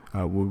rights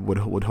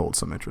would hold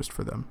some interest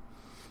for them.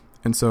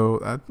 And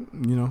so,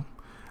 you know,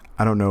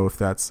 I don't know if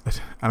I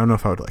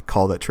would like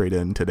call that trade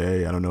in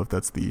today. I don't know if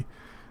that's the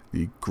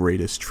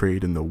greatest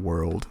trade in the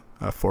world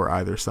for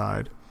either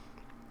side.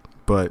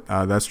 But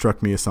that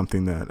struck me as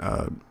something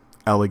that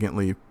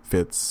elegantly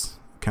fits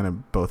kind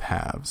of both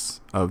halves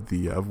of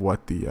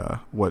what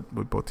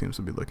both teams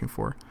would be looking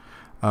for.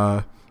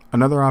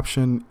 Another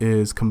option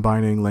is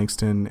combining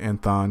Langston and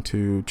Thon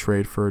to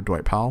trade for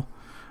Dwight Powell.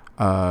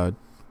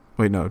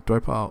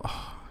 Dwight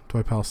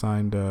Powell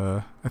signed.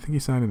 I think he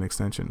signed an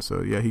extension,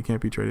 so yeah, he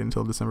can't be traded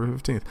until December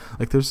 15th.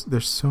 Like,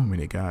 there's so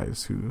many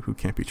guys who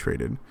can't be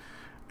traded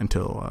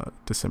until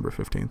December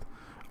 15th.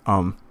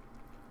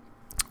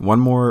 One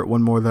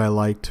more that I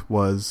liked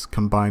was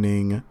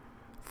combining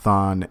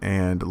Thon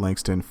and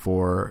Langston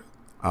for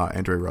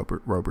Andre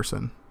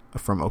Roberson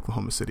from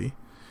Oklahoma City.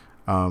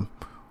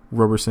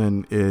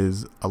 Roberson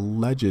is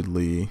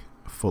allegedly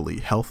fully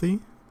healthy.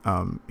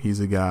 He's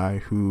a guy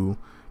who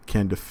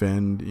can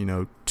defend,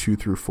 2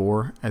 through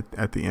 4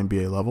 at the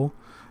NBA level.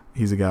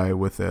 He's a guy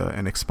with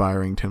an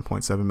expiring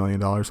 $10.7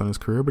 million on his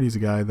career, but he's a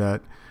guy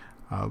that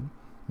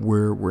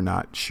we're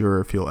not sure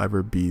if he'll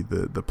ever be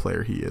the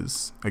player he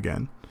is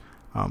again.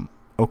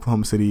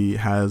 Oklahoma City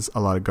has a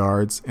lot of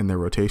guards in their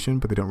rotation,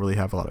 but they don't really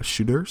have a lot of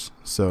shooters.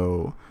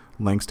 So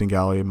Langston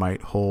Galloway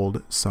might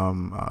hold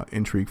some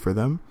intrigue for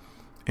them.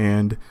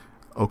 And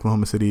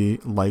Oklahoma City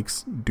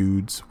likes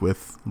dudes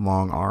with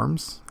long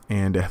arms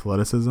and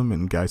athleticism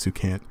and guys who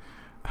can't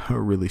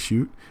really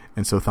shoot.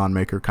 And so Thon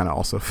Maker kind of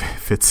also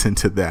fits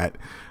into that.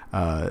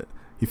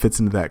 He fits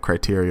into that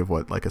criteria of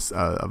what like a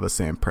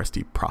Sam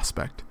Presti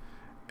prospect.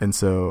 And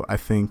so I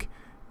think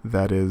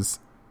that is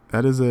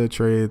a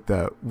trade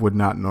that would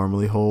not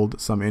normally hold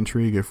some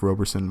intrigue if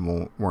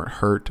Roberson weren't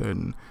hurt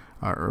and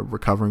or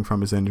recovering from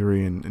his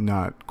injury and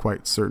not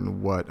quite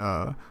certain what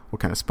kind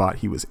of spot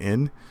he was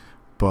in.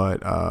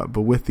 But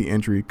with the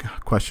injury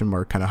question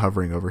mark kind of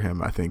hovering over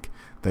him, I think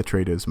that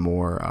trade is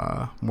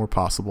more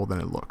possible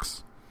than it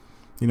looks.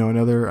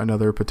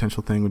 Another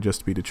potential thing would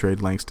just be to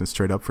trade Langston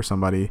straight up for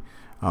somebody.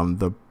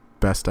 The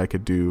best I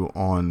could do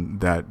on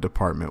that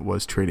department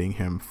was trading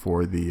him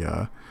for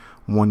the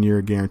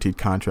 1-year guaranteed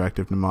contract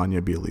of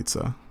Nemanja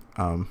Bjelica.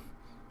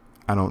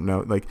 I don't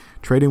know, like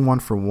trading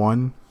 1 for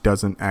 1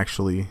 doesn't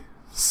actually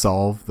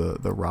solve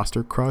the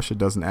roster crush. It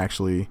doesn't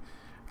actually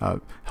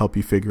help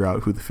you figure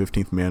out who the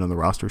 15th man on the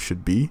roster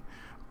should be.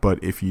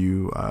 But if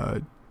you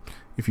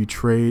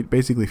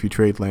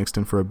trade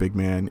Langston for a big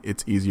man,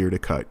 it's easier to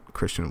cut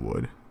Christian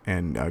Wood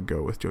and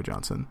go with Joe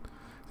Johnson.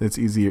 It's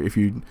easier if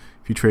you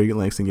trade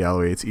Langston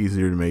Galloway. It's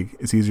easier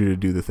to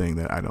do the thing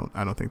that I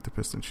don't think the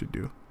Pistons should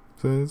do.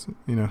 So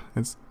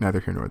it's neither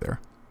here nor there.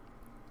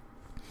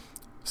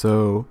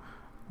 So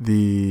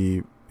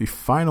the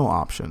final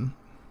option,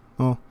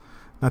 well,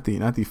 not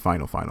the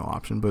final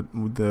option, but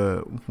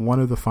one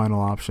of the final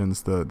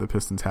options the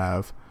Pistons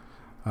have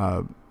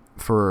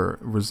for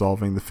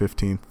resolving the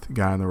 15th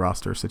guy on the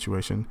roster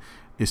situation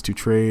is to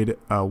trade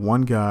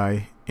one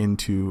guy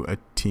into a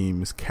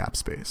team's cap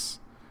space.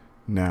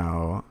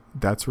 Now,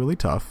 that's really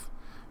tough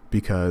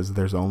because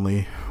there's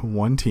only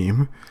one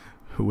team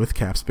with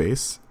cap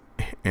space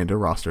and a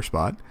roster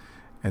spot,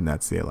 and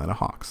that's the Atlanta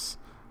Hawks.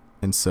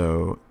 And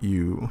so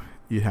you'd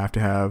have to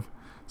have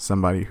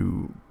somebody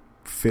who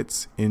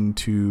fits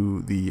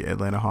into the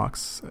Atlanta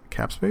Hawks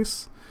cap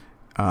space,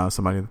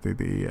 somebody that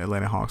the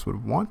Atlanta Hawks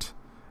would want,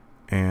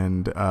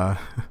 and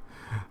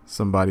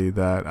somebody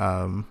that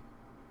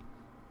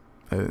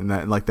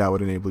that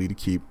would enable you to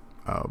keep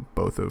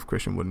both of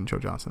Christian Wood and Joe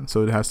Johnson.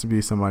 So it has to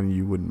be somebody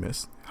you wouldn't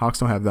miss. Hawks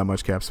don't have that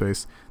much cap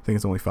space. I think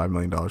it's only $5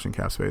 million in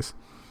cap space.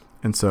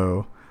 And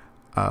so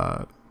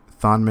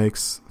Thon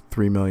makes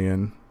 $3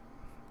 million.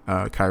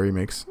 Kyrie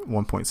makes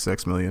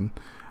 $1.6 million.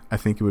 I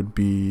think it would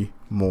be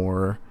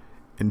more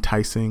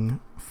enticing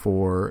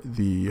for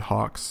the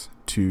Hawks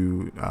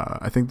to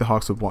I think the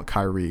Hawks would want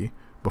Kyrie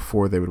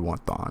before they would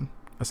want Thon,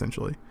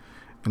 essentially.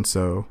 And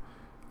so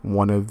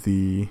one of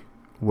the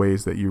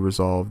ways that you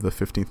resolve the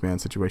 15th man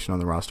situation on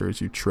the roster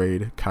is you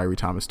trade Kyrie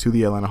Thomas to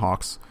the Atlanta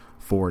Hawks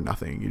for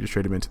nothing. You just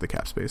trade him into the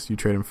cap space. You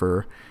trade him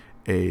for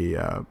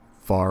a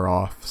far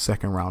off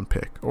second round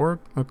pick or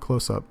a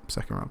close up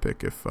second round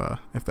pick if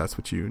that's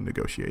what you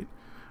negotiate.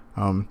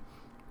 That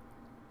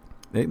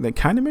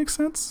kind of makes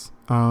sense.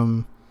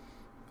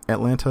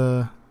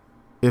 Atlanta,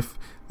 if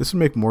this would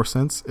make more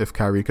sense if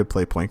Kyrie could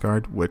play point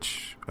guard,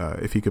 which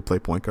if he could play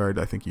point guard,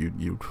 I think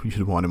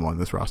you'd want him on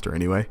this roster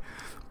anyway.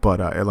 But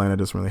Atlanta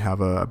doesn't really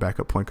have a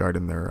backup point guard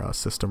in their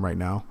system right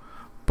now.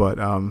 But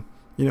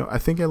I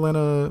think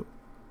Atlanta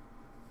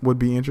would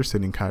be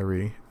interested in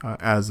Kyrie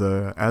as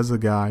a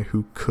guy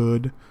who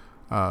could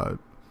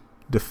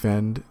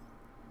defend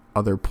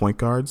other point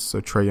guards,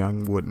 so Trae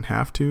Young wouldn't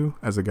have to.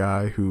 As a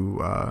guy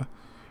who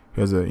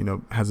has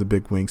a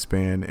big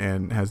wingspan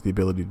and has the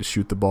ability to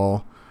shoot the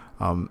ball,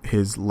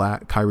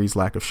 Kyrie's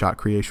lack of shot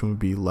creation would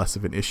be less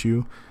of an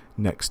issue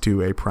next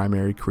to a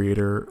primary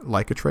creator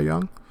like a Trae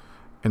Young.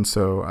 And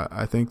so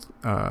I think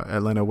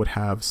Atlanta would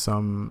have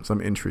some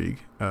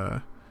intrigue,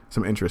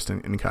 some interest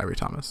in Kyrie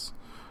Thomas.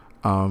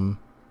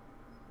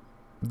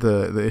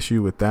 The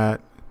issue with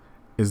that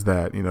is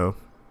that,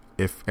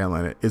 if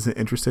Atlanta isn't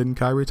interested in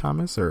Kyrie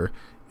Thomas, or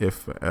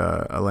if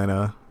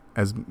Atlanta,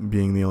 as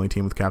being the only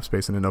team with cap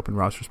space and an open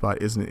roster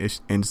spot, isn't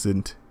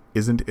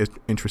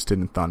interested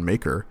in Thon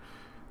Maker,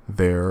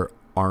 there's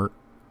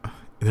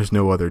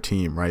no other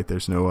team, right?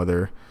 There's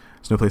no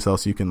place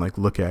else you can like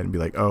look at and be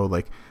like, oh,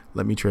 like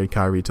let me trade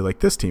Kyrie to like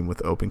this team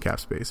with open cap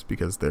space,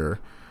 because there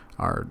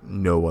are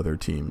no other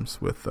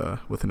teams with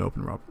an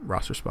open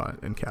roster spot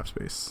and cap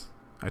space.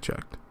 I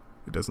checked.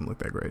 It doesn't look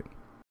that great.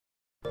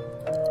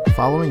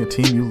 Following a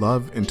team you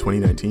love in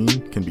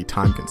 2019 can be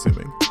time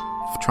consuming.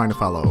 Trying to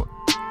follow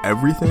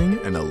everything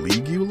in a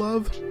league you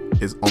love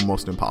is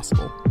almost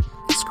impossible.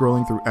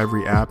 Scrolling through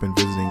every app and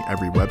visiting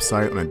every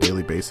website on a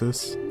daily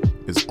basis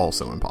is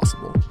also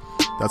impossible.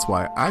 That's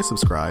why I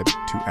subscribe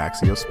to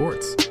Axios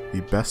Sports,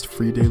 the best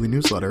free daily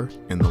newsletter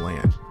in the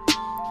land.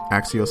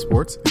 Axios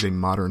Sports is a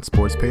modern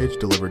sports page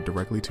delivered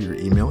directly to your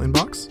email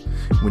inbox.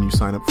 When you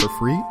sign up for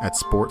free at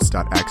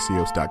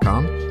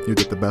sports.axios.com, you'll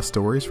get the best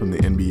stories from the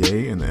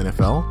NBA and the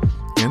NFL,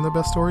 and the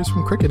best stories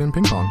from cricket and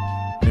ping pong,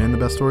 and the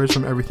best stories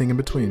from everything in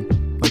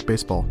between, like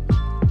baseball.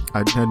 I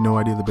had no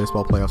idea the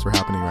baseball playoffs were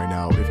happening right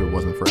now if it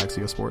wasn't for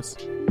Axios Sports.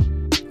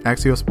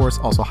 Axios Sports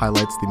also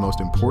highlights the most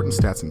important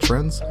stats and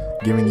trends,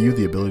 giving you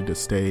the ability to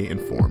stay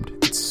informed.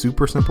 It's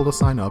super simple to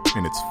sign up,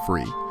 and it's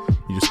free.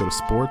 You just go to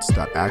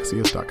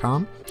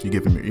sports.axios.com, you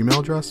give them your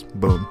email address,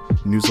 boom,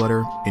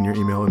 newsletter in your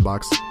email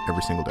inbox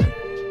every single day.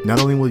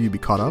 Not only will you be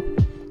caught up,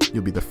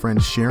 you'll be the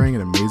friend sharing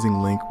an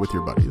amazing link with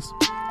your buddies.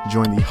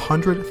 Join the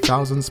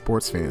 100,000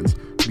 sports fans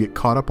who get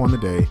caught up on the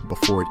day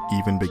before it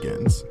even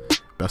begins.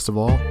 Best of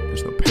all,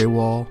 there's no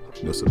paywall,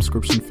 no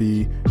subscription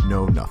fee,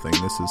 no nothing.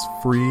 This is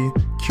free,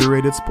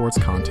 curated sports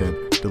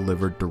content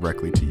delivered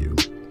directly to you.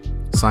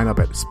 Sign up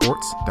at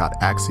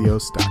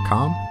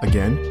sports.axios.com.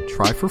 Again,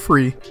 try for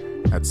free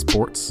at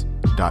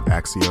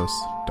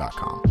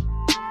sports.axios.com.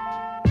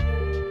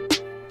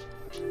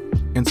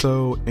 And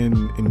so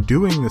in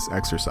doing this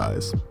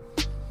exercise,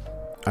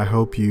 I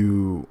hope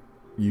you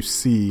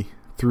see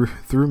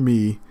through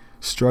me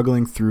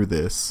struggling through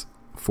this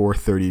for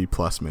 30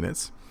 plus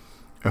minutes.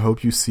 I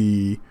hope you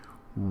see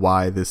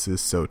why this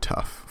is so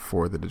tough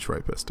for the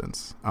Detroit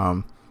Pistons.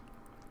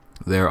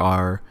 There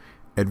are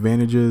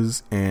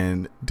advantages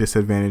and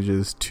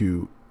disadvantages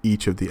to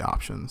each of the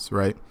options,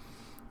 right?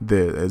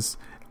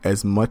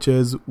 As much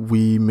as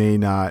we may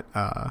not,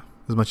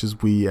 as much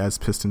as we as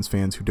Pistons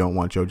fans who don't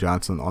want Joe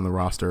Johnson on the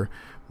roster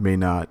may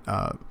not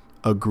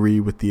agree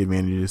with the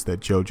advantages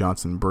that Joe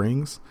Johnson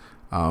brings,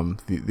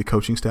 the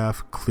coaching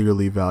staff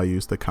clearly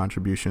values the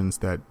contributions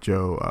that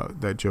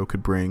Joe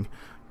could bring,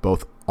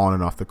 both on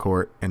and off the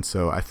court, and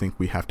so I think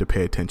we have to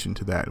pay attention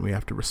to that, and we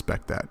have to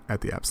respect that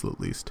at the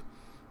absolute least.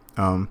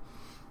 I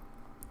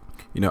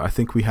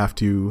think we have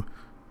to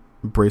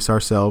brace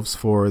ourselves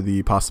for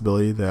the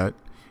possibility that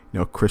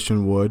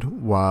Christian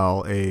Wood,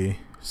 while a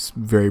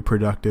very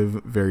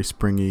productive, very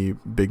springy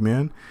big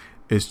man,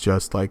 is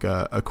just like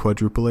a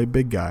quadruple A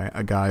big guy,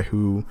 a guy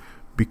who,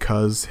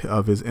 because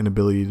of his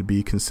inability to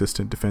be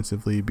consistent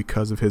defensively,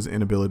 because of his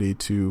inability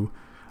to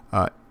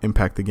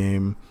impact the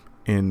game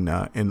in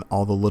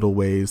all the little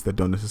ways that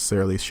don't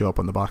necessarily show up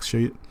on the box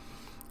sheet,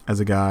 as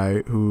a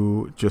guy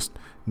who just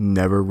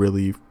never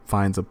really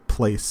finds a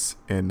place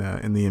in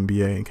the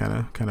NBA and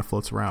kind of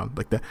floats around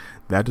like that.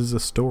 That is a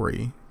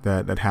story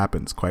that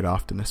happens quite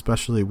often,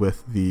 especially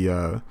with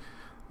the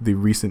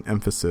recent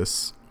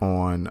emphasis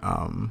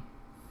on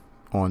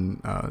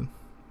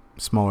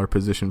smaller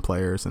position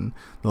players and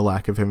the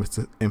lack of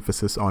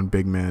emphasis on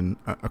big men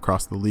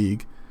across the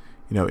league.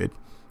 A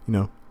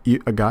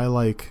guy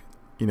like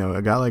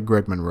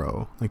Greg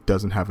Monroe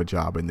doesn't have a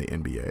job in the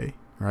NBA,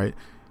 right?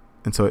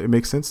 And so it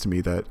makes sense to me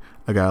that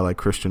a guy like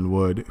Christian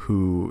Wood,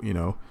 who,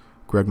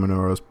 Greg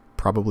Monroe is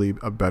probably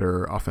a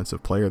better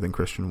offensive player than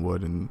Christian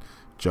Wood and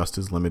just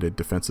as limited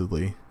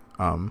defensively.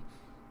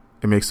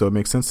 It makes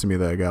sense to me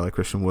that a guy like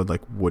Christian Wood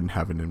wouldn't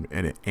have an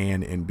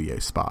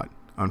NBA spot,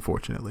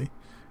 unfortunately.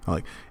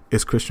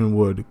 Is Christian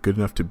Wood good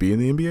enough to be in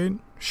the NBA?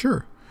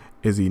 Sure.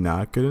 Is he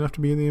not good enough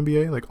to be in the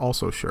NBA?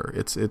 Also sure.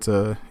 It's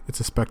a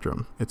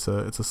spectrum. It's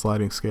a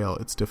sliding scale.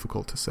 It's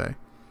difficult to say.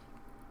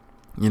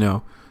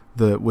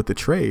 With the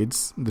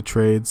trades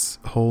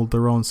hold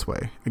their own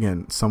sway.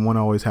 Again, someone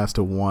always has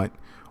to want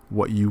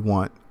what you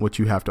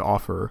have to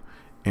offer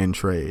in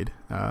trade.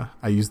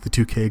 I used the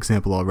 2K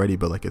example already,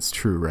 but it's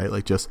true, right?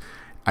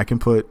 I can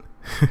put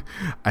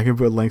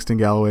Langston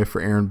Galloway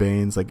for Aaron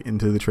Baines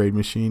into the trade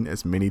machine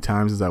as many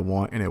times as I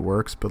want, and it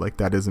works. But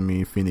that doesn't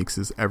mean Phoenix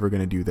is ever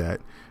going to do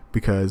that,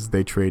 because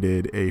they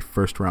traded a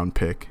first round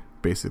pick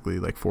basically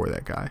for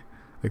that guy.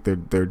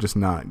 They're just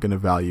not going to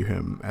value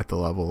him at the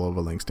level of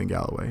a Langston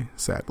Galloway,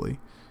 sadly.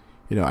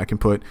 I can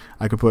put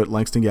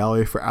Langston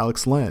Galloway for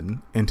Alex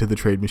Len into the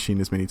trade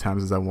machine as many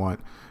times as I want.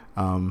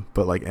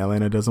 But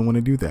Atlanta doesn't want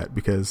to do that,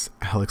 because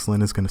Alex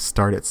Len is going to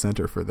start at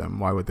center for them.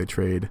 Why would they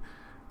trade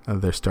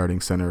their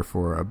starting center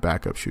for a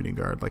backup shooting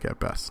guard at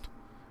best?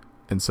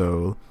 And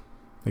so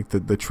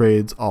the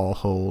trades all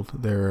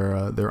hold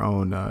their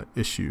own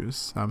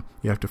issues.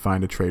 You have to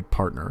find a trade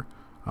partner.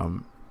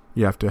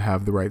 You have to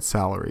have the right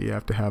salary. You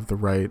have to have the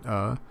right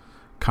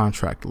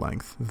contract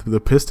length. The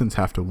Pistons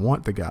have to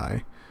want the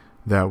guy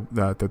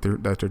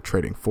that they're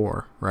trading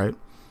for, right?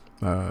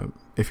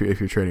 If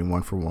you're trading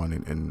one for one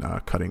and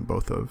cutting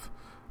both of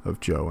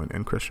Joe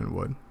and Christian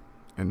Wood.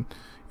 And,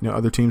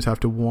 other teams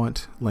have to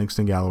want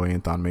Langston Galloway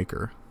and Thon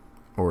Maker,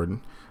 or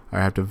I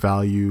have to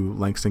value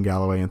Langston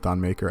Galloway and Thon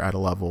Maker at a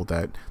level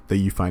that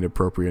you find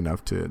appropriate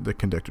enough to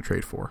conduct a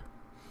trade for.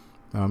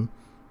 And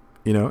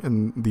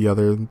the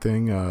other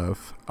thing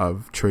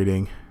of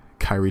trading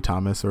Kyrie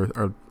Thomas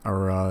or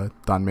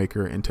Thon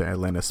Maker into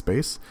Atlanta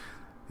space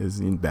is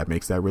that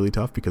makes that really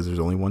tough because there's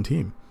only one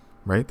team,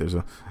 right? There's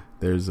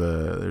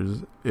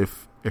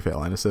if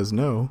Atlanta says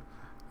no,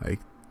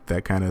 like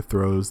that kind of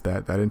throws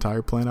that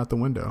entire plan out the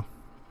window.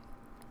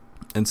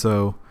 And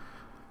so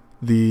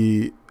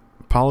the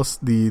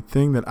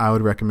thing that I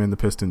would recommend the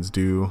Pistons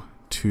do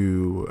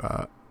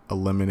to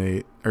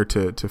eliminate or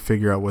to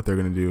figure out what they're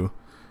going to do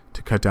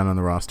to cut down on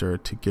the roster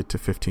to get to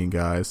 15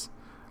 guys,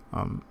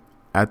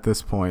 at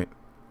this point,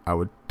 I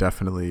would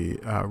definitely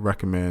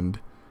recommend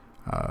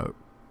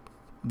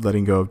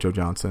letting go of Joe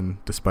Johnson,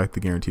 despite the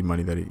guaranteed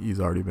money that he's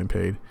already been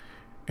paid,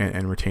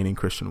 and retaining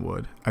Christian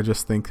Wood. I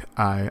just think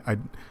I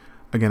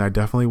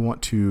definitely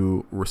want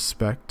to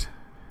respect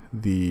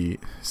the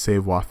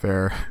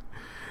savoir-faire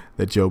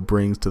that Joe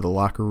brings to the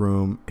locker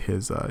room,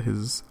 his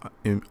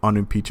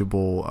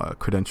unimpeachable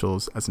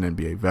credentials as an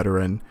NBA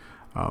veteran,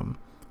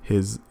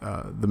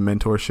 the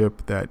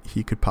mentorship that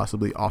he could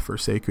possibly offer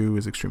Sekou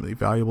is extremely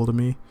valuable to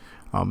me.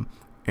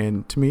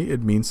 And to me,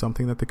 it means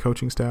something that the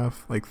coaching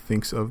staff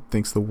thinks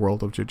the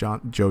world of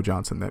Joe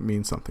Johnson. That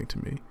means something to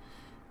me.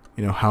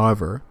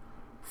 However,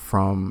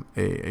 from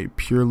a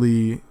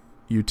purely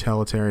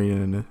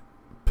utilitarian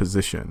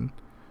position,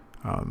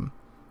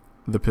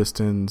 the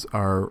Pistons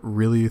are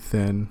really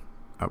thin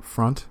up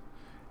front.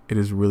 It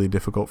is really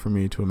difficult for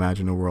me to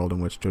imagine a world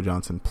in which Joe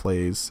Johnson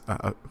plays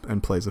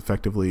and plays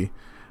effectively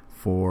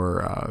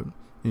for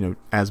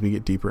as we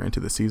get deeper into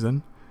the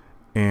season.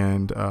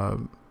 And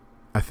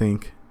I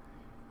think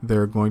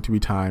there are going to be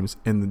times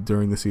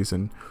during the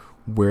season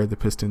where the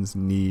Pistons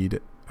they're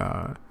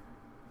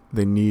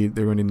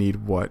going to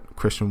need what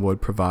Christian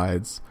Wood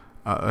provides,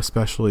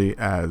 especially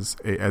as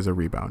a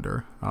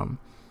rebounder.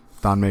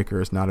 Thon Maker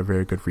is not a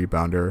very good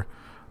rebounder.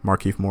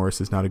 Markieff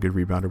Morris is not a good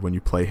rebounder when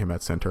you play him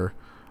at center.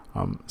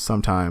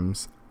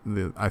 Sometimes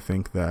I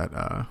think that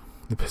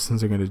the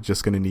Pistons are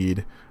just going to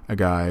need a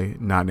guy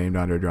not named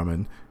Andre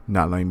Drummond,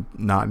 not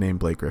named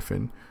Blake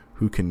Griffin,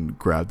 who can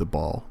grab the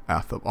ball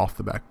off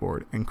the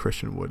backboard, and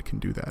Christian Wood can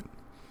do that.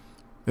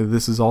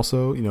 This is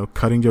also,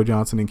 cutting Joe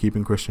Johnson and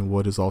keeping Christian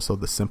Wood is also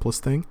the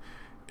simplest thing.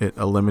 It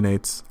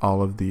eliminates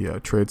all of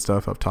the trade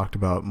stuff I've talked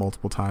about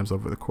multiple times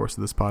over the course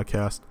of this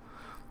podcast.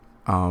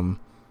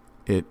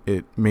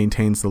 It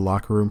maintains the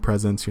locker room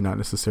presence. You're not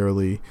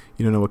necessarily,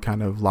 you don't know what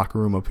kind of locker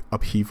room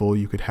upheaval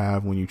you could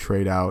have when you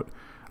trade out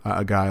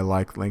a guy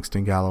like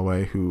Langston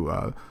Galloway, who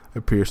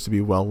appears to be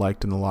well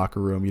liked in the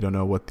locker room. You don't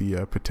know what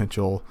the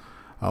potential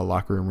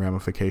locker room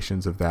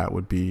ramifications of that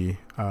would be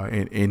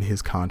in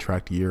his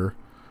contract year.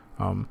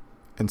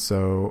 And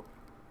so,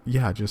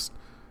 yeah, just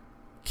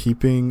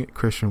keeping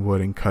Christian Wood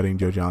and cutting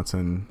Joe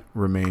Johnson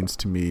remains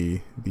to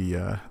me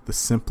the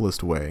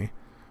simplest way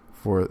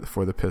for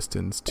the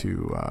Pistons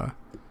to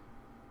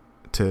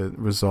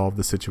resolve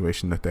the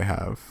situation that they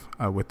have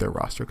with their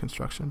roster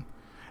construction.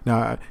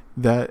 Now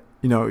that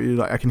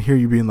I can hear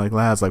you being like,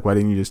 Laz, why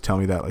didn't you just tell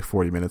me that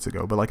 40 minutes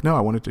ago? But no,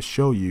 I wanted to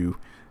show you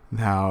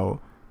how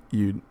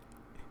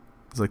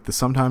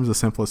sometimes the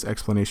simplest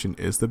explanation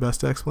is the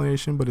best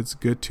explanation, but it's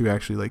good to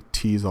actually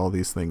tease all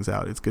these things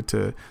out. It's good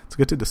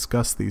to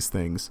discuss these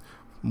things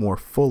more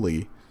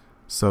fully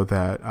so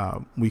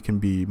that we can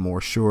be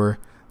more sure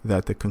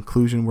that the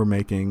conclusion we're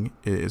making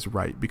is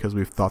right, because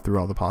we've thought through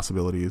all the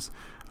possibilities.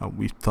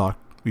 We've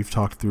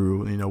talked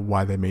through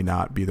why they may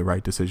not be the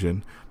right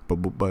decision,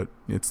 but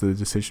it's the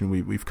decision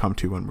we've come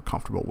to and we're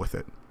comfortable with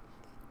it.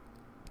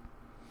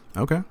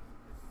 Okay,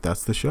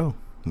 that's the show.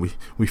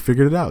 We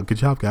figured it out. Good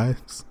job,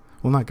 guys.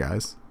 Well, not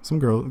guys. Some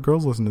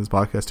girls listen to this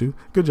podcast too.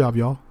 Good job,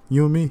 y'all.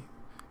 You and me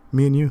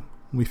and you.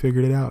 We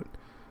figured it out.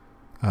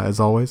 As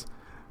always,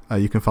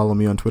 you can follow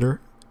me on Twitter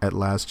at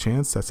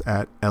LazChance. That's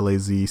at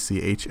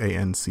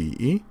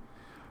LazChance.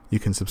 You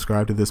can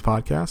subscribe to this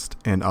podcast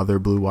and other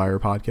Blue Wire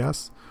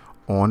podcasts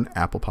on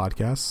Apple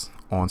Podcasts,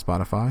 on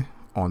Spotify,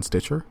 on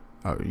Stitcher.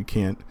 You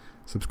can't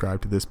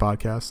subscribe to this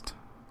podcast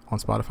on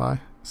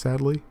Spotify,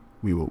 sadly.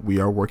 We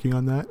are working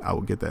on that. I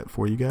will get that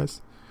for you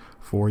guys,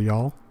 for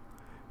y'all.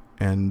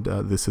 And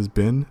this has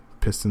been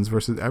Pistons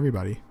versus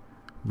Everybody.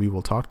 We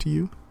will talk to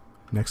you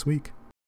next week.